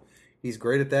 and so he's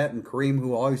great at that. And Kareem,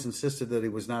 who always insisted that he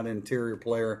was not an interior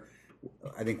player,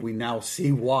 I think we now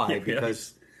see why,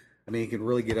 because he can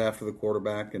really get after the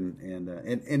quarterback,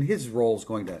 and his role is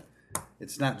going to.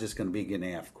 It's not just going to be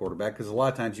getting after quarterback, because a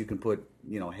lot of times you can put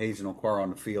Hayes and Okwara on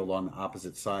the field on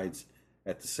opposite sides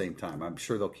at the same time. I'm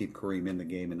sure they'll keep Kareem in the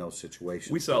game in those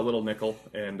situations. We saw a little nickel,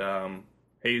 and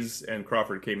Hayes and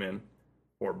Crawford came in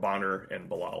for Bonner and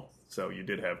Bilal. So you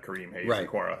did have Kareem, Hayes,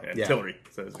 Okwara, and Tillery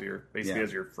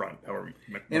as your front. However,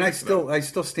 and I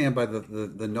still stand by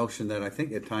the notion that I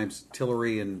think at times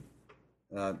Tillery and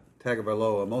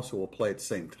Tagovailoa Amosa will play at the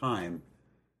same time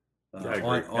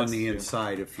on the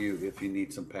inside if you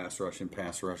need some pass rush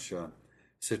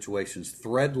situations.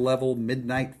 Thread level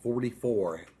midnight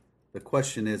 44. The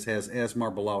question is, has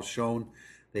Asmar Bilal shown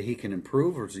that he can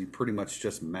improve, or is he pretty much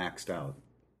just maxed out?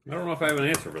 I don't know if I have an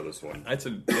answer for this one.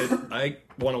 I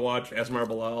want to watch Asmar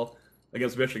Bilal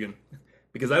against Michigan,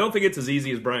 because I don't think it's as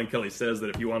easy as Brian Kelly says,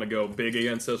 that if you want to go big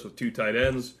against us with two tight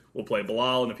ends, we'll play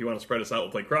Bilal, and if you want to spread us out,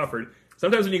 we'll play Crawford.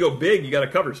 Sometimes when you go big, you got to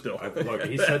cover still. Look,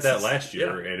 he said that last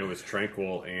year, and it was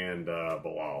Tranquil and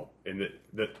Bilal. And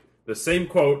the same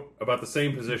quote about the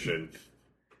same position.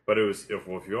 But it was, if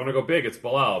you want to go big, it's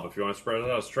Bilal. But if you want to spread it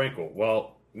out, it's Tranquil.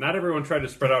 Well, not everyone tried to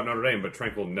spread out Notre Dame, but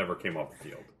Tranquil never came off the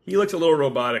field. He looks a little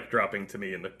robotic dropping to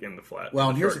me in the flat. Well,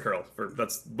 and here's curl.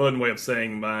 That's one way of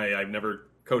saying I've never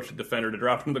coached a defender to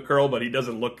drop from the curl, but he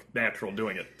doesn't look natural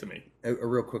doing it to me. A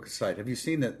real quick aside: have you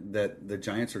seen that the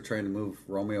Giants are trying to move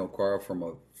Romeo Okwara from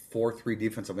a 4-3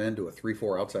 defensive end to a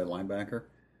 3-4 outside linebacker?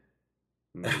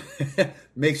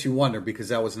 Makes you wonder, because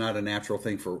that was not a natural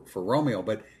thing for Romeo.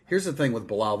 But here's the thing with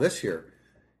Bilal this year.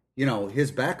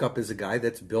 His backup is a guy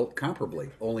that's built comparably.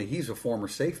 Only he's a former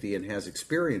safety and has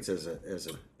experience as a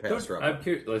pass rusher. I'm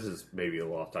curious. This is maybe a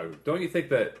little off topic. Don't you think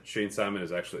that Shane Simon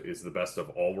is the best of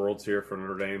all worlds here for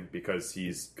Notre Dame, because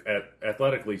he's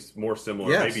athletically more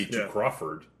similar to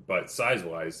Crawford, but size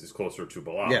wise is closer to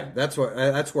Bilal? Yeah, that's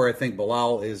where I think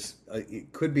Bilal is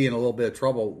could be in a little bit of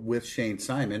trouble with Shane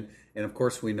Simon, and of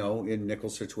course we know in nickel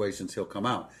situations he'll come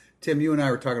out. Tim, you and I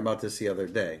were talking about this the other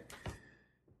day.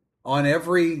 On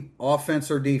every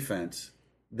offense or defense,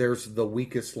 there's the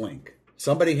weakest link.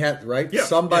 Somebody has, right? Yeah,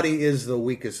 Somebody is the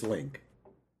weakest link.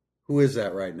 Who is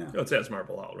that right now? It's Asmar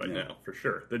Bilal now, for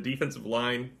sure. The defensive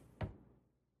line,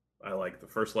 I like the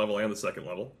first level and the second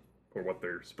level, or what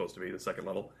they're supposed to be, the second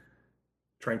level.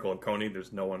 Tranquil and Coney,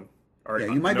 there's no one.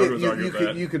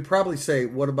 You could probably say,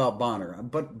 what about Bonner?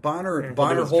 But Bonner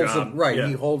holds it right. Yeah,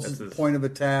 he holds the point of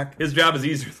attack. His job is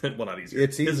easier than not easier.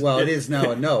 It is now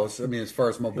a nose. I mean, as far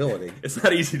as mobility, it's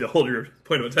not easy to hold your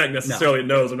point of attack necessarily at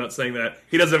nose. I'm not saying that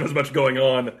he doesn't have as much going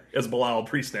on as Bilal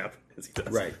pre-snap as he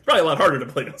does. Right. It's probably a lot harder to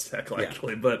play nose tackle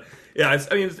actually, but it's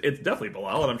definitely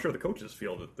Bilal, and I'm sure the coaches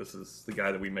feel that this is the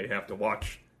guy that we may have to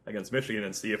watch against Michigan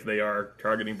and see if they are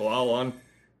targeting Bilal on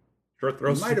short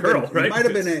throws to curl. Might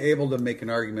have been able to make an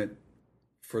argument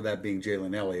for that being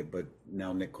Jalen Elliott, but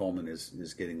now Nick Coleman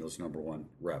is getting those number one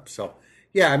reps. So,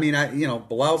 yeah, I mean,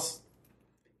 Bilal's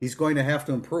he's going to have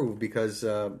to improve, because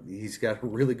he's got a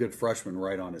really good freshman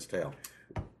right on his tail.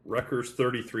 Rutgers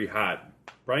 33 hot.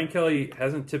 Brian Kelly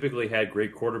hasn't typically had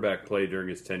great quarterback play during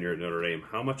his tenure at Notre Dame.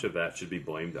 How much of that should be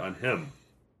blamed on him?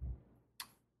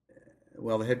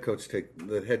 Well, the head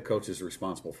coach is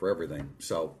responsible for everything.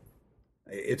 So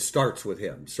it starts with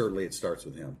him. Certainly, it starts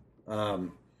with him. I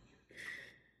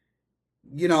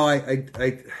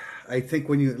think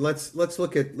when you let's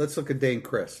look at Dane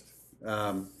Christ.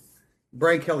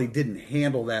 Brian Kelly didn't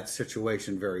handle that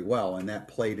situation very well, and that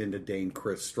played into Dane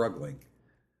Christ struggling.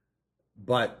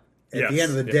 But at the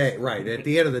end of the day, right? At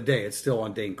the end of the day, it's still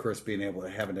on Dane Chris being able to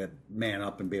having to man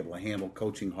up and be able to handle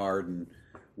coaching hard and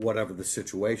whatever the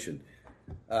situation.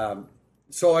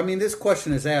 So, I mean, this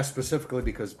question is asked specifically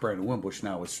because Brandon Wimbush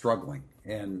now is struggling,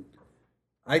 and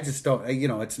I just don't.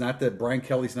 It's not that Brian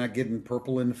Kelly's not getting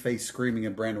purple in the face screaming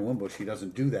at Brandon Wimbush. He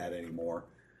doesn't do that anymore.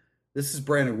 This is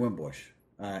Brandon Wimbush.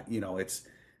 It's.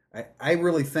 I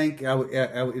really think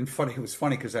it was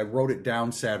funny because I wrote it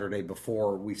down Saturday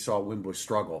before we saw Wimbush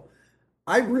struggle.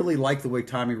 I really like the way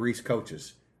Tommy Rees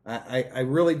coaches. I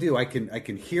really do. I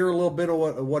can hear a little bit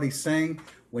of what he's saying.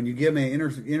 When you give him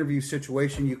an interview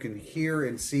situation, you can hear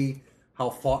and see how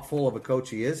thoughtful of a coach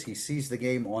he is. He sees the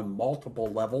game on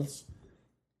multiple levels.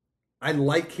 I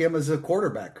like him as a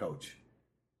quarterback coach.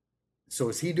 So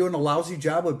is he doing a lousy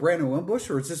job with Brandon Wimbush,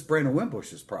 or is this Brandon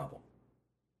Wimbush's problem?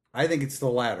 I think it's the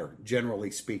latter, generally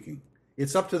speaking.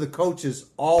 It's up to the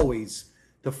coaches always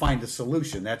to find a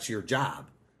solution. That's your job.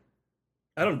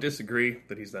 I don't disagree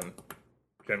that he's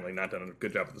generally not done a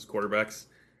good job with his quarterbacks.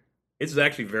 It's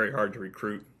actually very hard to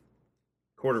recruit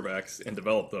quarterbacks and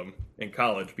develop them in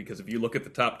college because if you look at the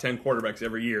top 10 quarterbacks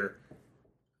every year,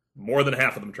 more than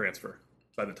half of them transfer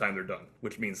by the time they're done,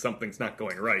 which means something's not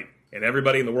going right. And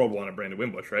everybody in the world wanted Brandon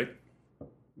Wimbush, right?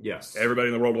 Yes. Everybody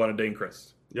in the world wanted Dane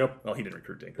Chris. Yep. Well, he didn't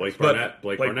recruit Dane Chris.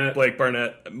 Blake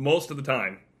Barnett. Most of the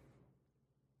time,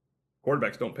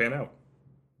 quarterbacks don't pan out.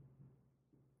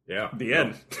 Yeah. The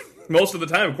end. Most of the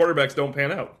time, quarterbacks don't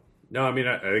pan out. No, I mean,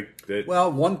 I think that...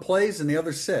 Well, one plays and the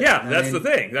other sits. Yeah, that's the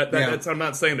thing. That's, I'm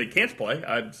not saying they can't play.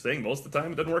 I'm saying most of the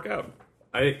time it doesn't work out.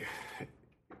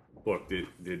 Look,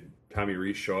 did Tommy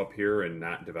Rees show up here and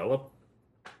not develop?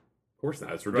 Of course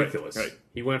not. It's ridiculous. Right.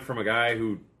 He went from a guy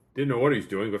who didn't know what he was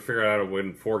doing, but figured out how to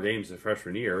win 4 games his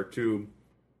freshman year, to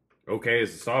okay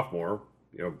as a sophomore,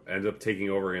 ends up taking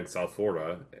over against South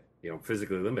Florida,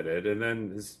 physically limited, and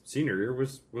then his senior year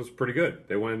was pretty good.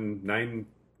 They won 9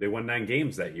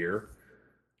 games that year.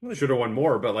 Should have won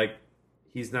more, but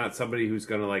he's not somebody who's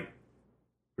going to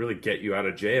really get you out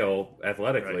of jail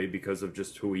athletically because of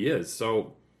just who he is.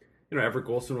 So, Everett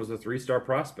Golson was a 3-star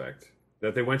prospect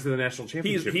that they went to the national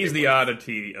championship. He's the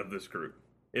oddity of this group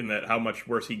in that how much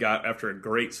worse he got after a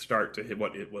great start to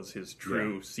what it was his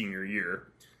true senior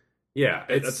year. Yeah,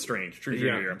 that's strange. True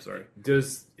junior year. I'm sorry.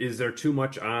 Is there too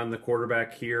much on the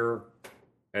quarterback here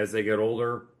as they get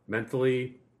older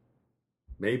mentally?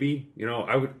 Maybe.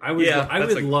 I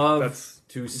would love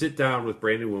to sit down with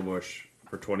Brandon Wimbush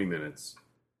for 20 minutes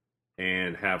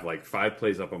and have 5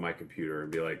 plays up on my computer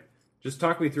and be like, just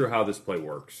talk me through how this play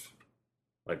works.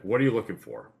 What are you looking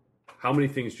for? How many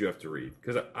things do you have to read?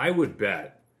 Because I would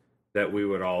bet that we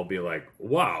would all be like,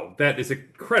 wow, that is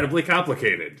incredibly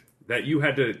complicated. That you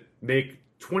had to make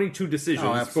 22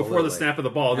 decisions before the snap of the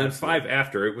ball, and then 5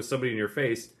 after. It was somebody in your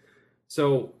face.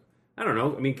 So, I don't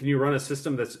know. I mean, can you run a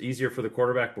system that's easier for the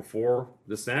quarterback before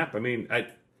the snap? I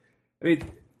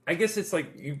guess it's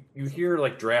you hear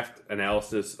draft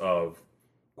analysis of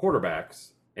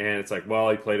quarterbacks, and it's well,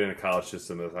 he played in a college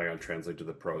system that's not going to translate to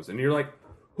the pros. And you're like,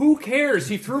 who cares?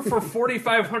 He threw for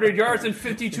 4,500 yards and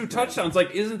 52 touchdowns.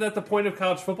 Isn't that the point of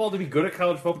college football, to be good at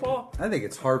college football? I think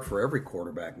it's hard for every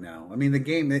quarterback now. I mean, the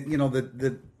game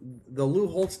that the Lou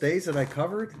Holtz days that I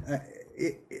covered,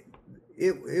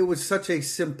 it was such a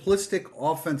simplistic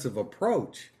offensive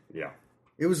approach. Yeah.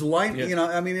 It was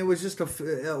it was just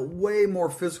a way more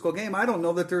physical game. I don't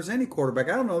know that there's any quarterback.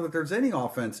 I don't know that there's any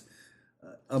offense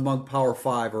among Power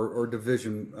 5 or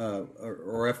Division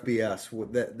or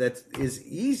FBS that is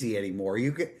easy anymore.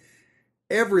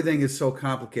 Everything is so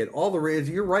complicated.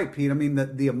 You're right, Pete. I mean,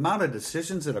 the amount of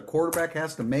decisions that a quarterback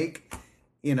has to make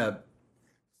in a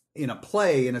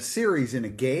play, in a series, in a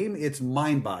game, it's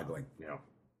mind-boggling. Yeah.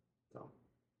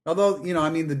 Although,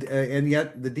 and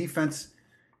yet the defense,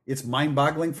 it's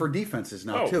mind-boggling for defenses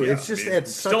now too. Yeah. It's just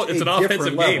it's an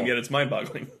offensive game, yet it's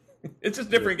mind-boggling. It's just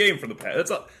a different game from the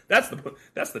past. That's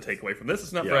the takeaway from this.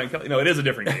 It's not Brian Kelly. No, it is a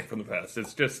different game from the past.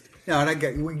 It's just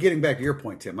we're getting back to your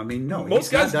point, Tim. I mean, no,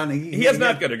 most guys he has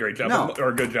not done a great job or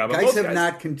a good job. Guys have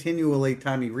not continually.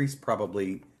 Tommy Rees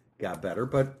probably got better,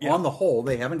 but on the whole,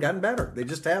 they haven't gotten better. They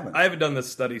just haven't. I haven't done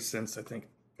this study since I think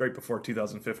right before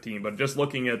 2015, but just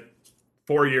looking at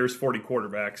 4 years, 40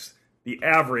 quarterbacks, the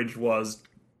average was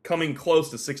coming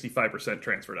close to 65%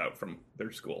 transferred out from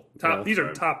their school. These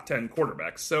are top 10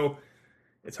 quarterbacks, so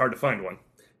it's hard to find one.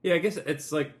 Yeah, I guess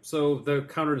it's so the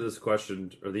counter to this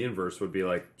question, or the inverse, would be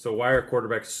so why are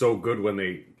quarterbacks so good when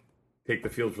they take the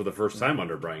field for the first time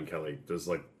under Brian Kelly? Does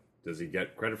he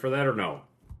get credit for that or no?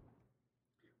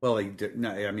 Well, he did.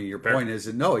 No, I mean, your point is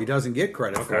that no, he doesn't get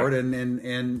credit for it,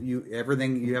 and you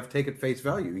everything you have to take at face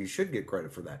value. You should get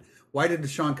credit for that. Why did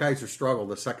Deshaun Kaiser struggle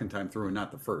the second time through and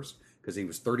not the first? Because he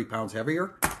was 30 pounds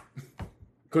heavier.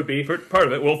 Could be part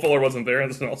of it. Will Fuller wasn't there,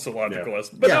 and it's also logical.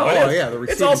 Yeah. But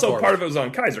it's also part part of it was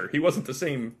on Kaiser. He wasn't the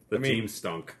same. The team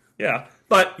stunk. Yeah,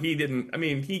 but he didn't. I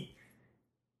mean, he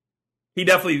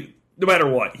definitely. No matter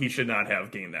what, he should not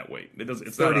have gained that weight.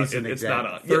 It's not a 30's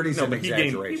an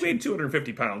exaggeration. He weighed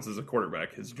 250 pounds as a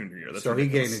quarterback his junior year. That's so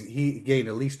ridiculous. he gained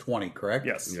at least 20, correct?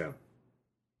 Yes.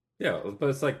 Yeah, but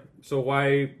it's like, so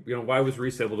why was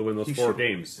Reese able to win those four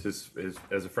games his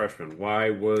as a freshman?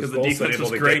 Why was Golson able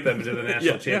to get them into the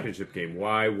national championship game?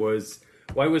 Why was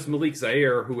Malik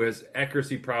Zaire, who has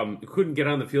accuracy problem, couldn't get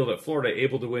on the field at Florida,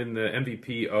 able to win the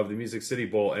MVP of the Music City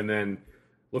Bowl and then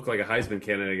look like a Heisman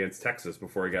candidate against Texas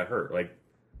before he got hurt? Like,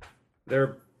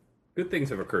 good things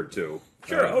have occurred too.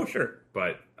 Sure, sure.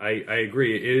 But I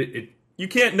agree. You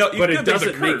can't know, but it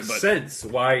doesn't make sense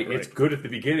why it's good at the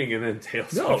beginning and then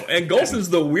tails off. And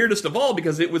Golson's the weirdest of all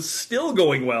because it was still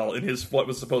going well in what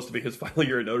was supposed to be his final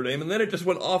year at Notre Dame, and then it just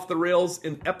went off the rails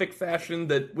in epic fashion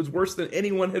that was worse than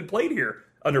anyone had played here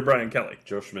under Brian Kelly.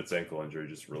 Joe Schmidt's ankle injury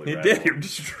just really it did.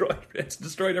 It's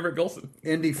destroyed Everett Golson.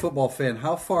 Indy football fan,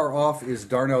 how far off is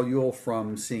Darnell Ewell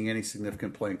from seeing any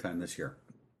significant playing time this year?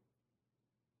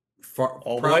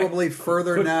 Probably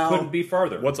further now. Couldn't be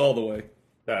farther. What's all the way?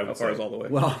 How far is all the way?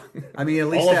 Well, I mean, at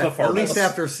least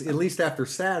after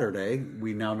Saturday,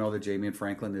 we now know that Jamian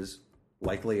Franklin is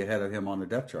likely ahead of him on the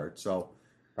depth chart. So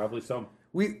probably so.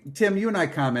 Tim, you and I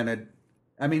commented.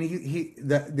 I mean,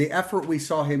 the effort we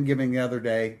saw him giving the other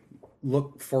day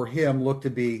looked to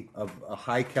be of a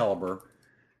high caliber.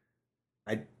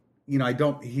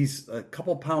 He's a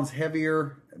couple pounds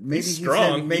heavier. Maybe he's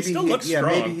strong. Maybe he still looks strong.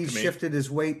 Maybe he shifted his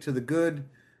weight to the good.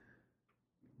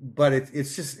 But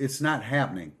it's not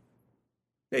happening.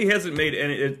 He hasn't made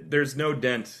any. There's no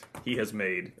dent he has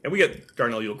made, and we get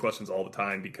Darnell Ewell questions all the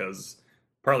time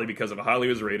partly because of how highly he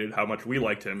was rated, how much we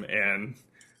liked him, and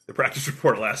the practice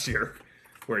report last year,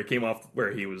 where he came off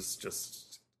where he was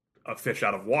just a fish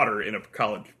out of water in a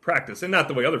college practice, and not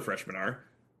the way other freshmen are,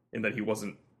 in that he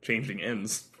wasn't changing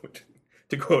ends.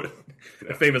 To quote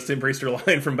a famous Tim Priester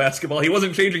line from basketball, he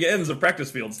wasn't changing ends of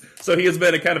practice fields. So he has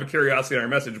been a kind of a curiosity on our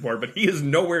message board, but he is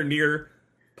nowhere near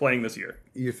playing this year.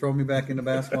 You throw me back into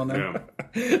basketball now?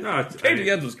 Changing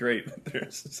ends was great.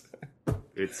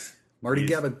 It's Marty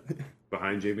Gevin.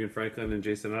 Behind Jamian Franklin and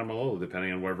Jason Amalola,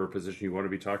 depending on whatever position you want to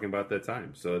be talking about that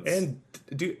time. So and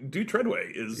Dude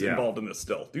Treadway is involved in this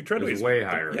still. Dude Treadway is way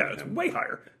higher. Yeah, it's way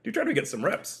higher. Dude Treadway gets some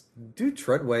reps. Dude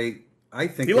Treadway, I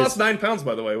think he lost 9 pounds,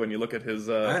 by the way, when you look at his.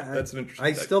 That's an interesting.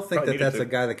 I still think that's a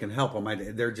guy that can help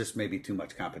him. There just may be too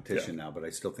much competition now, but I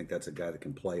still think that's a guy that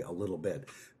can play a little bit.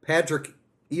 Patrick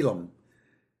Elam,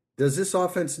 does this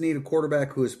offense need a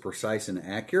quarterback who is precise and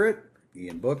accurate?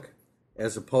 Ian Book,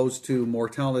 as opposed to more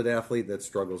talented athlete that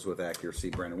struggles with accuracy,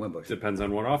 Brandon Wimbush? Depends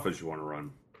on what offense you want to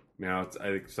run. Now,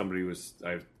 I think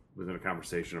I was in a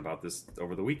conversation about this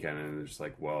over the weekend, and it's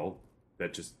like, well,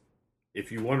 that just. If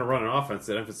you want to run an offense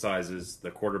that emphasizes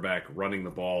the quarterback running the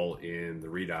ball in the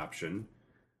read option,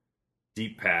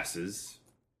 deep passes,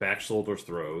 back shoulder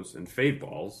throws, and fade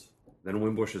balls, then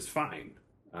Wimbush is fine.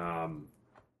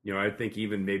 I think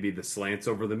even maybe the slants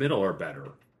over the middle are better.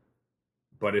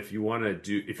 But if you want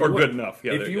to good enough,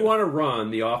 if you want to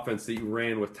run the offense that you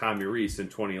ran with Tommy Rees in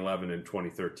 2011 and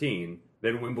 2013,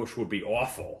 then Wimbush would be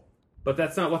awful. But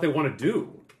that's not what they want to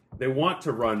do. They want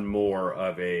to run more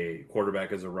of a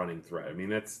quarterback as a running threat. I mean,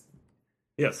 that's...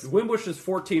 Yes. Wimbush's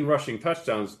 14 rushing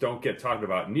touchdowns don't get talked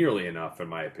about nearly enough, in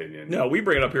my opinion. No, we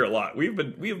bring it up here a lot. We've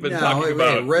been talking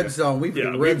about... Red zone. We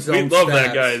love stats.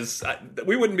 That, guys.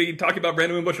 We wouldn't be talking about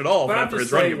Brandon Wimbush at all but after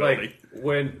his running ability.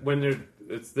 When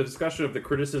it's the discussion of the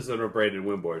criticism of Brandon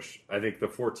Wimbush, I think the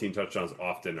 14 touchdowns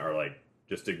often are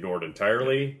just ignored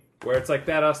entirely, where it's like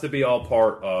that has to be all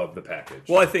part of the package.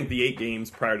 Well, I think the 8 games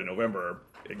prior to November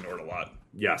ignored a lot.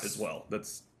 Yes, as well.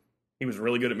 He was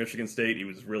really good at Michigan State. He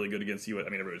was really good against USC. I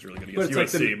mean, everybody was really good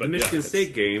against USC. The Michigan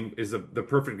State game is the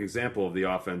perfect example of the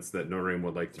offense that Notre Dame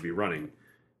would like to be running.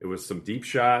 It was some deep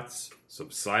shots,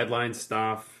 some sideline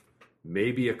stuff,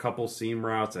 maybe a couple seam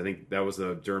routes. I think that was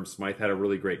Durham Smythe had a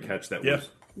really great catch that was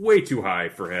way too high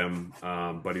for him,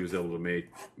 but he was able to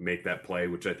make that play,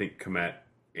 which I think Komet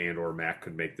and or Mack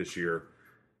could make this year.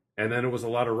 And then it was a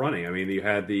lot of running. I mean, you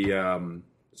had the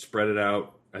spread it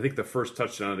out. I think the first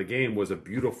touchdown of the game was a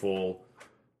beautiful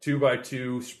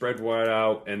 2x2 spread wide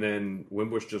out, and then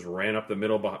Wimbush just ran up the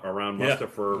middle around Musta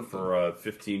for a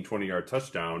 15, 20-yard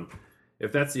touchdown.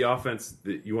 If that's the offense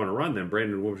that you want to run, then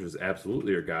Brandon Wimbush is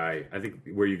absolutely your guy. I think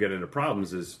where you get into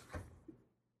problems is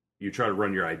you try to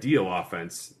run your ideal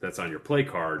offense that's on your play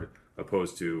card,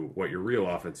 opposed to what your real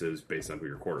offense is based on who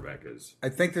your quarterback is. I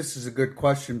think this is a good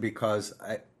question because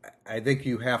I think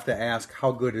you have to ask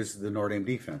how good is the Notre Dame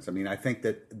defense. I mean, I think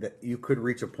that you could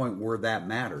reach a point where that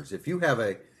matters. If you have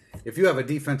a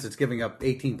defense that's giving up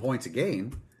 18 points a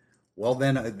game, well,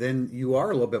 then you are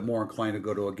a little bit more inclined to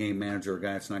go to a game manager, a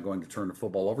guy that's not going to turn the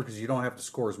football over because you don't have to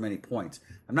score as many points.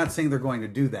 I'm not saying they're going to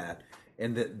do that.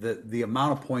 And the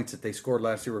amount of points that they scored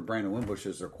last year with Brandon Wimbush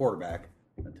as their quarterback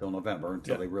until November,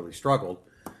 until they really struggled,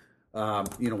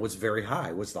 was very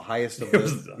high. Was the highest of the it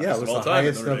was the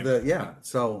highest of the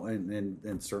So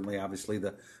and certainly obviously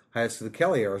the highest of the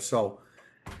Kelly era. So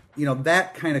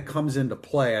that kind of comes into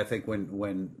play. I think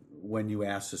when you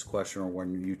ask this question or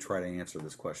when you try to answer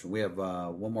this question. We have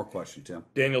one more question, Tim.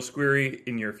 Daniel Squeary,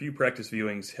 in your few practice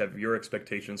viewings, have your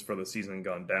expectations for the season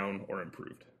gone down or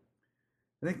improved?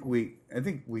 I think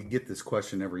we get this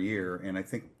question every year, and I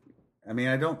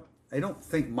don't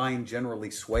think mine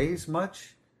generally sways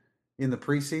much in the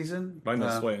preseason. Mine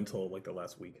doesn't sway until like the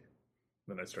last week.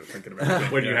 Then I started thinking about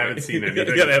it. When you haven't seen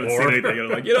anything. I haven't seen anything.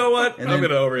 I'm like, you know what? I'm going to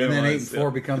overanalyze. And then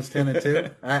 8-4 becomes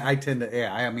 10-2. I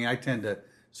tend to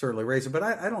certainly raise it, but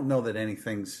I don't know that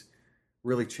anything's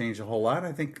really changed a whole lot.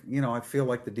 I think, I feel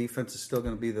like the defense is still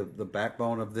going to be the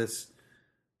backbone of this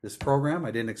program.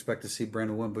 I didn't expect to see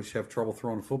Brandon Wimbush have trouble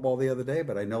throwing the football the other day,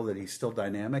 but I know that he's still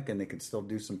dynamic and they can still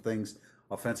do some things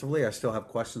offensively. I still have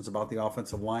questions about the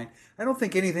offensive line. I don't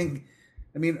think anything,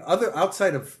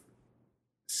 outside of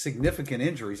significant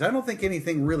injuries, I don't think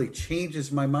anything really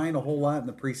changes my mind a whole lot in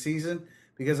the preseason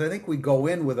because I think we go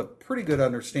in with a pretty good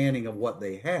understanding of what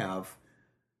they have.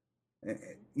 And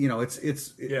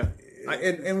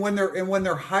when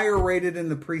they're higher rated in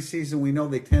the preseason, we know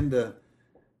they tend to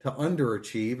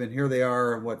underachieve, and here they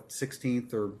are,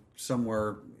 16th or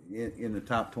somewhere in the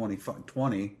top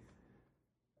 20.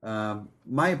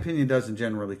 My opinion doesn't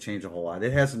generally change a whole lot.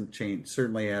 It hasn't changed.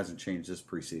 Certainly hasn't changed this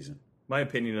preseason. My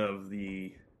opinion of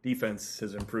the defense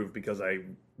has improved because I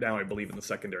believe in the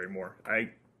secondary more.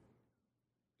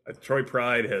 Troy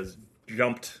Pride has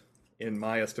jumped in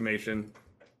my estimation.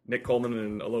 Nick Coleman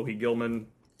and Alohi Gilman,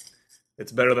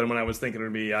 it's better than when I was thinking it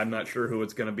would be. I'm not sure who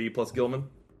it's going to be plus Gilman.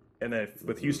 And then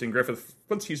with Houston Griffith,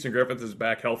 once Houston Griffith is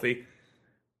back healthy,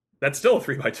 that's still a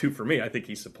 3x2 for me. I think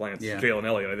he supplants Jalen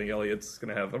Elliott. I think Elliott's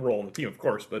going to have a role in the team, of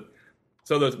course. But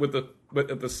so with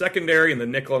the secondary and the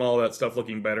nickel and all that stuff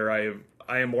looking better,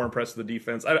 I am more impressed with the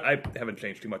defense. I haven't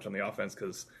changed too much on the offense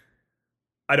because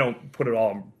I don't put it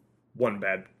all on one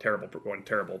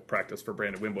terrible practice for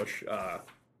Brandon Wimbush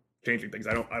changing things.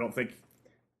 I don't think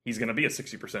he's going to be a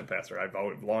 60% passer.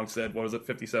 I've long said,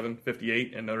 57,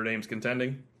 58, and Notre Dame's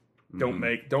contending.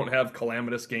 Don't have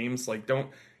calamitous games.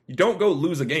 You don't go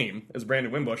lose a game as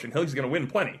Brandon Wimbush, and he's going to win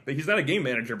plenty. He's not a game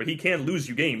manager, but he can lose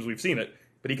you games. We've seen it.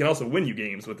 But he can also win you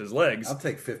games with his legs. I'll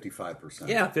take 55%.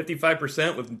 Yeah,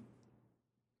 55% with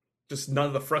just none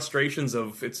of the frustrations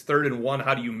of it's 3rd and 1.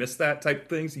 How do you miss that type of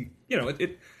things?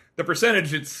 The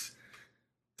percentage. It's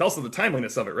also the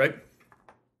timeliness of it, right?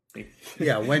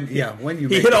 When you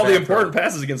he hit all the important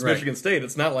passes against Michigan State.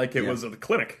 It's not like it was a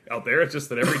clinic out there. It's just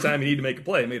that every time you need to make a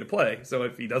play, he made a play. So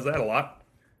if he does that a lot,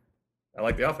 I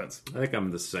like the offense. I think I'm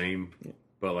the same,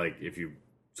 but if you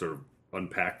sort of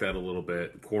unpack that a little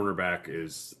bit,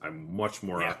 I'm much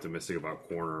more optimistic about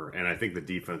corner, and I think the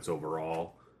defense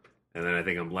overall. And then I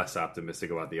think I'm less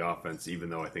optimistic about the offense, even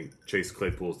though I think Chase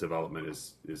Claypool's development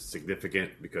is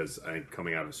significant because I think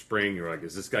coming out of spring, you're like,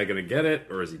 is this guy going to get it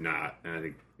or is he not? And I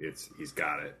think he's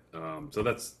got it.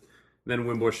 Then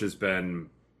Wimbush has been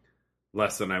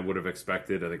less than I would have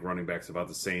expected. I think running back's about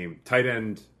the same. Tight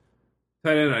end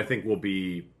I think will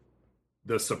be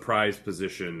the surprise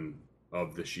position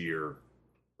of this year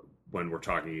when we're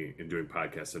talking and doing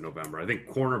podcasts in November. I think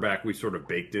cornerback, we sort of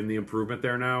baked in the improvement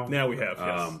there now. Now we have,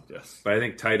 yes. But I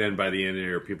think tight end by the end of the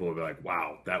year, people will be like,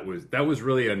 wow, that was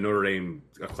really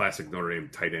a classic Notre Dame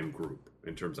tight end group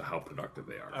in terms of how productive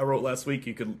they are. I wrote last week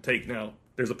you could take now,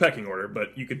 there's a pecking order,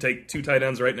 but you could take 2 tight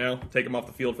ends right now, take them off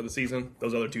the field for the season.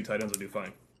 Those other 2 tight ends will do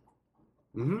fine.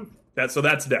 Mm-hmm. That's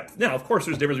depth. Now, of course,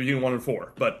 there's a difference between 1 and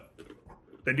 4, but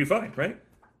they do fine, right?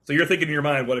 So you're thinking in your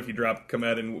mind, what if you drop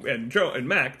Komet and Joe and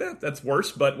Mac? That's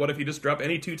worse. But what if you just drop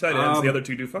any 2 tight ends? The other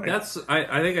 2 do fine. I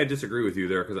think I disagree with you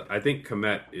there because I think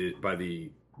Komet by the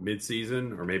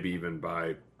midseason or maybe even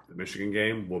by the Michigan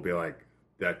game will be like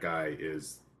that guy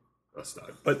is a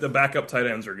stud. But the backup tight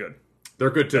ends are good. They're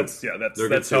good too.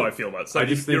 That's how I feel about it. So I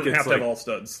just think you don't have to have all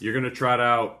studs. You're going to trot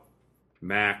out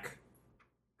Mac,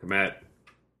 Komet,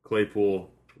 Claypool,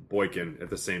 Boykin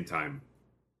at the same time.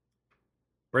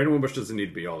 Brandon Wimbush doesn't need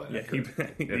to be all that Yeah,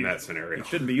 accurate in that scenario. He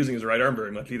shouldn't be using his right arm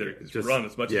very much either. Just run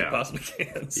as much as he possibly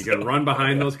can. You can run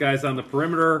behind those guys on the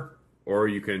perimeter, or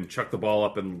you can chuck the ball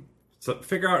up and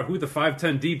figure out who the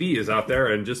 5'10" DB is out there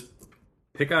and just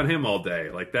pick on him all day.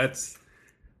 Like that's,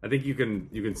 I think you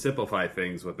can simplify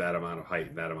things with that amount of height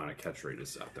and that amount of catch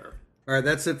radius out there. All right,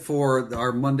 that's it for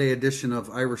our Monday edition of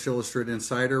Irish Illustrated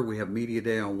Insider. We have Media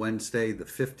Day on Wednesday, the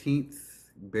 15th.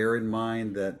 Bear in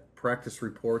mind that practice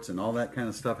reports and all that kind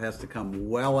of stuff has to come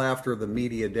well after the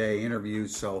Media Day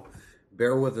interviews, so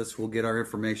bear with us. We'll get our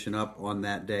information up on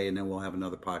that day, and then we'll have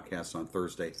another podcast on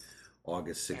Thursday,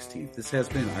 August 16th. This has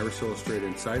been Irish Illustrated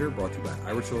Insider, brought to you by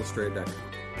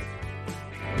irishillustrated.com.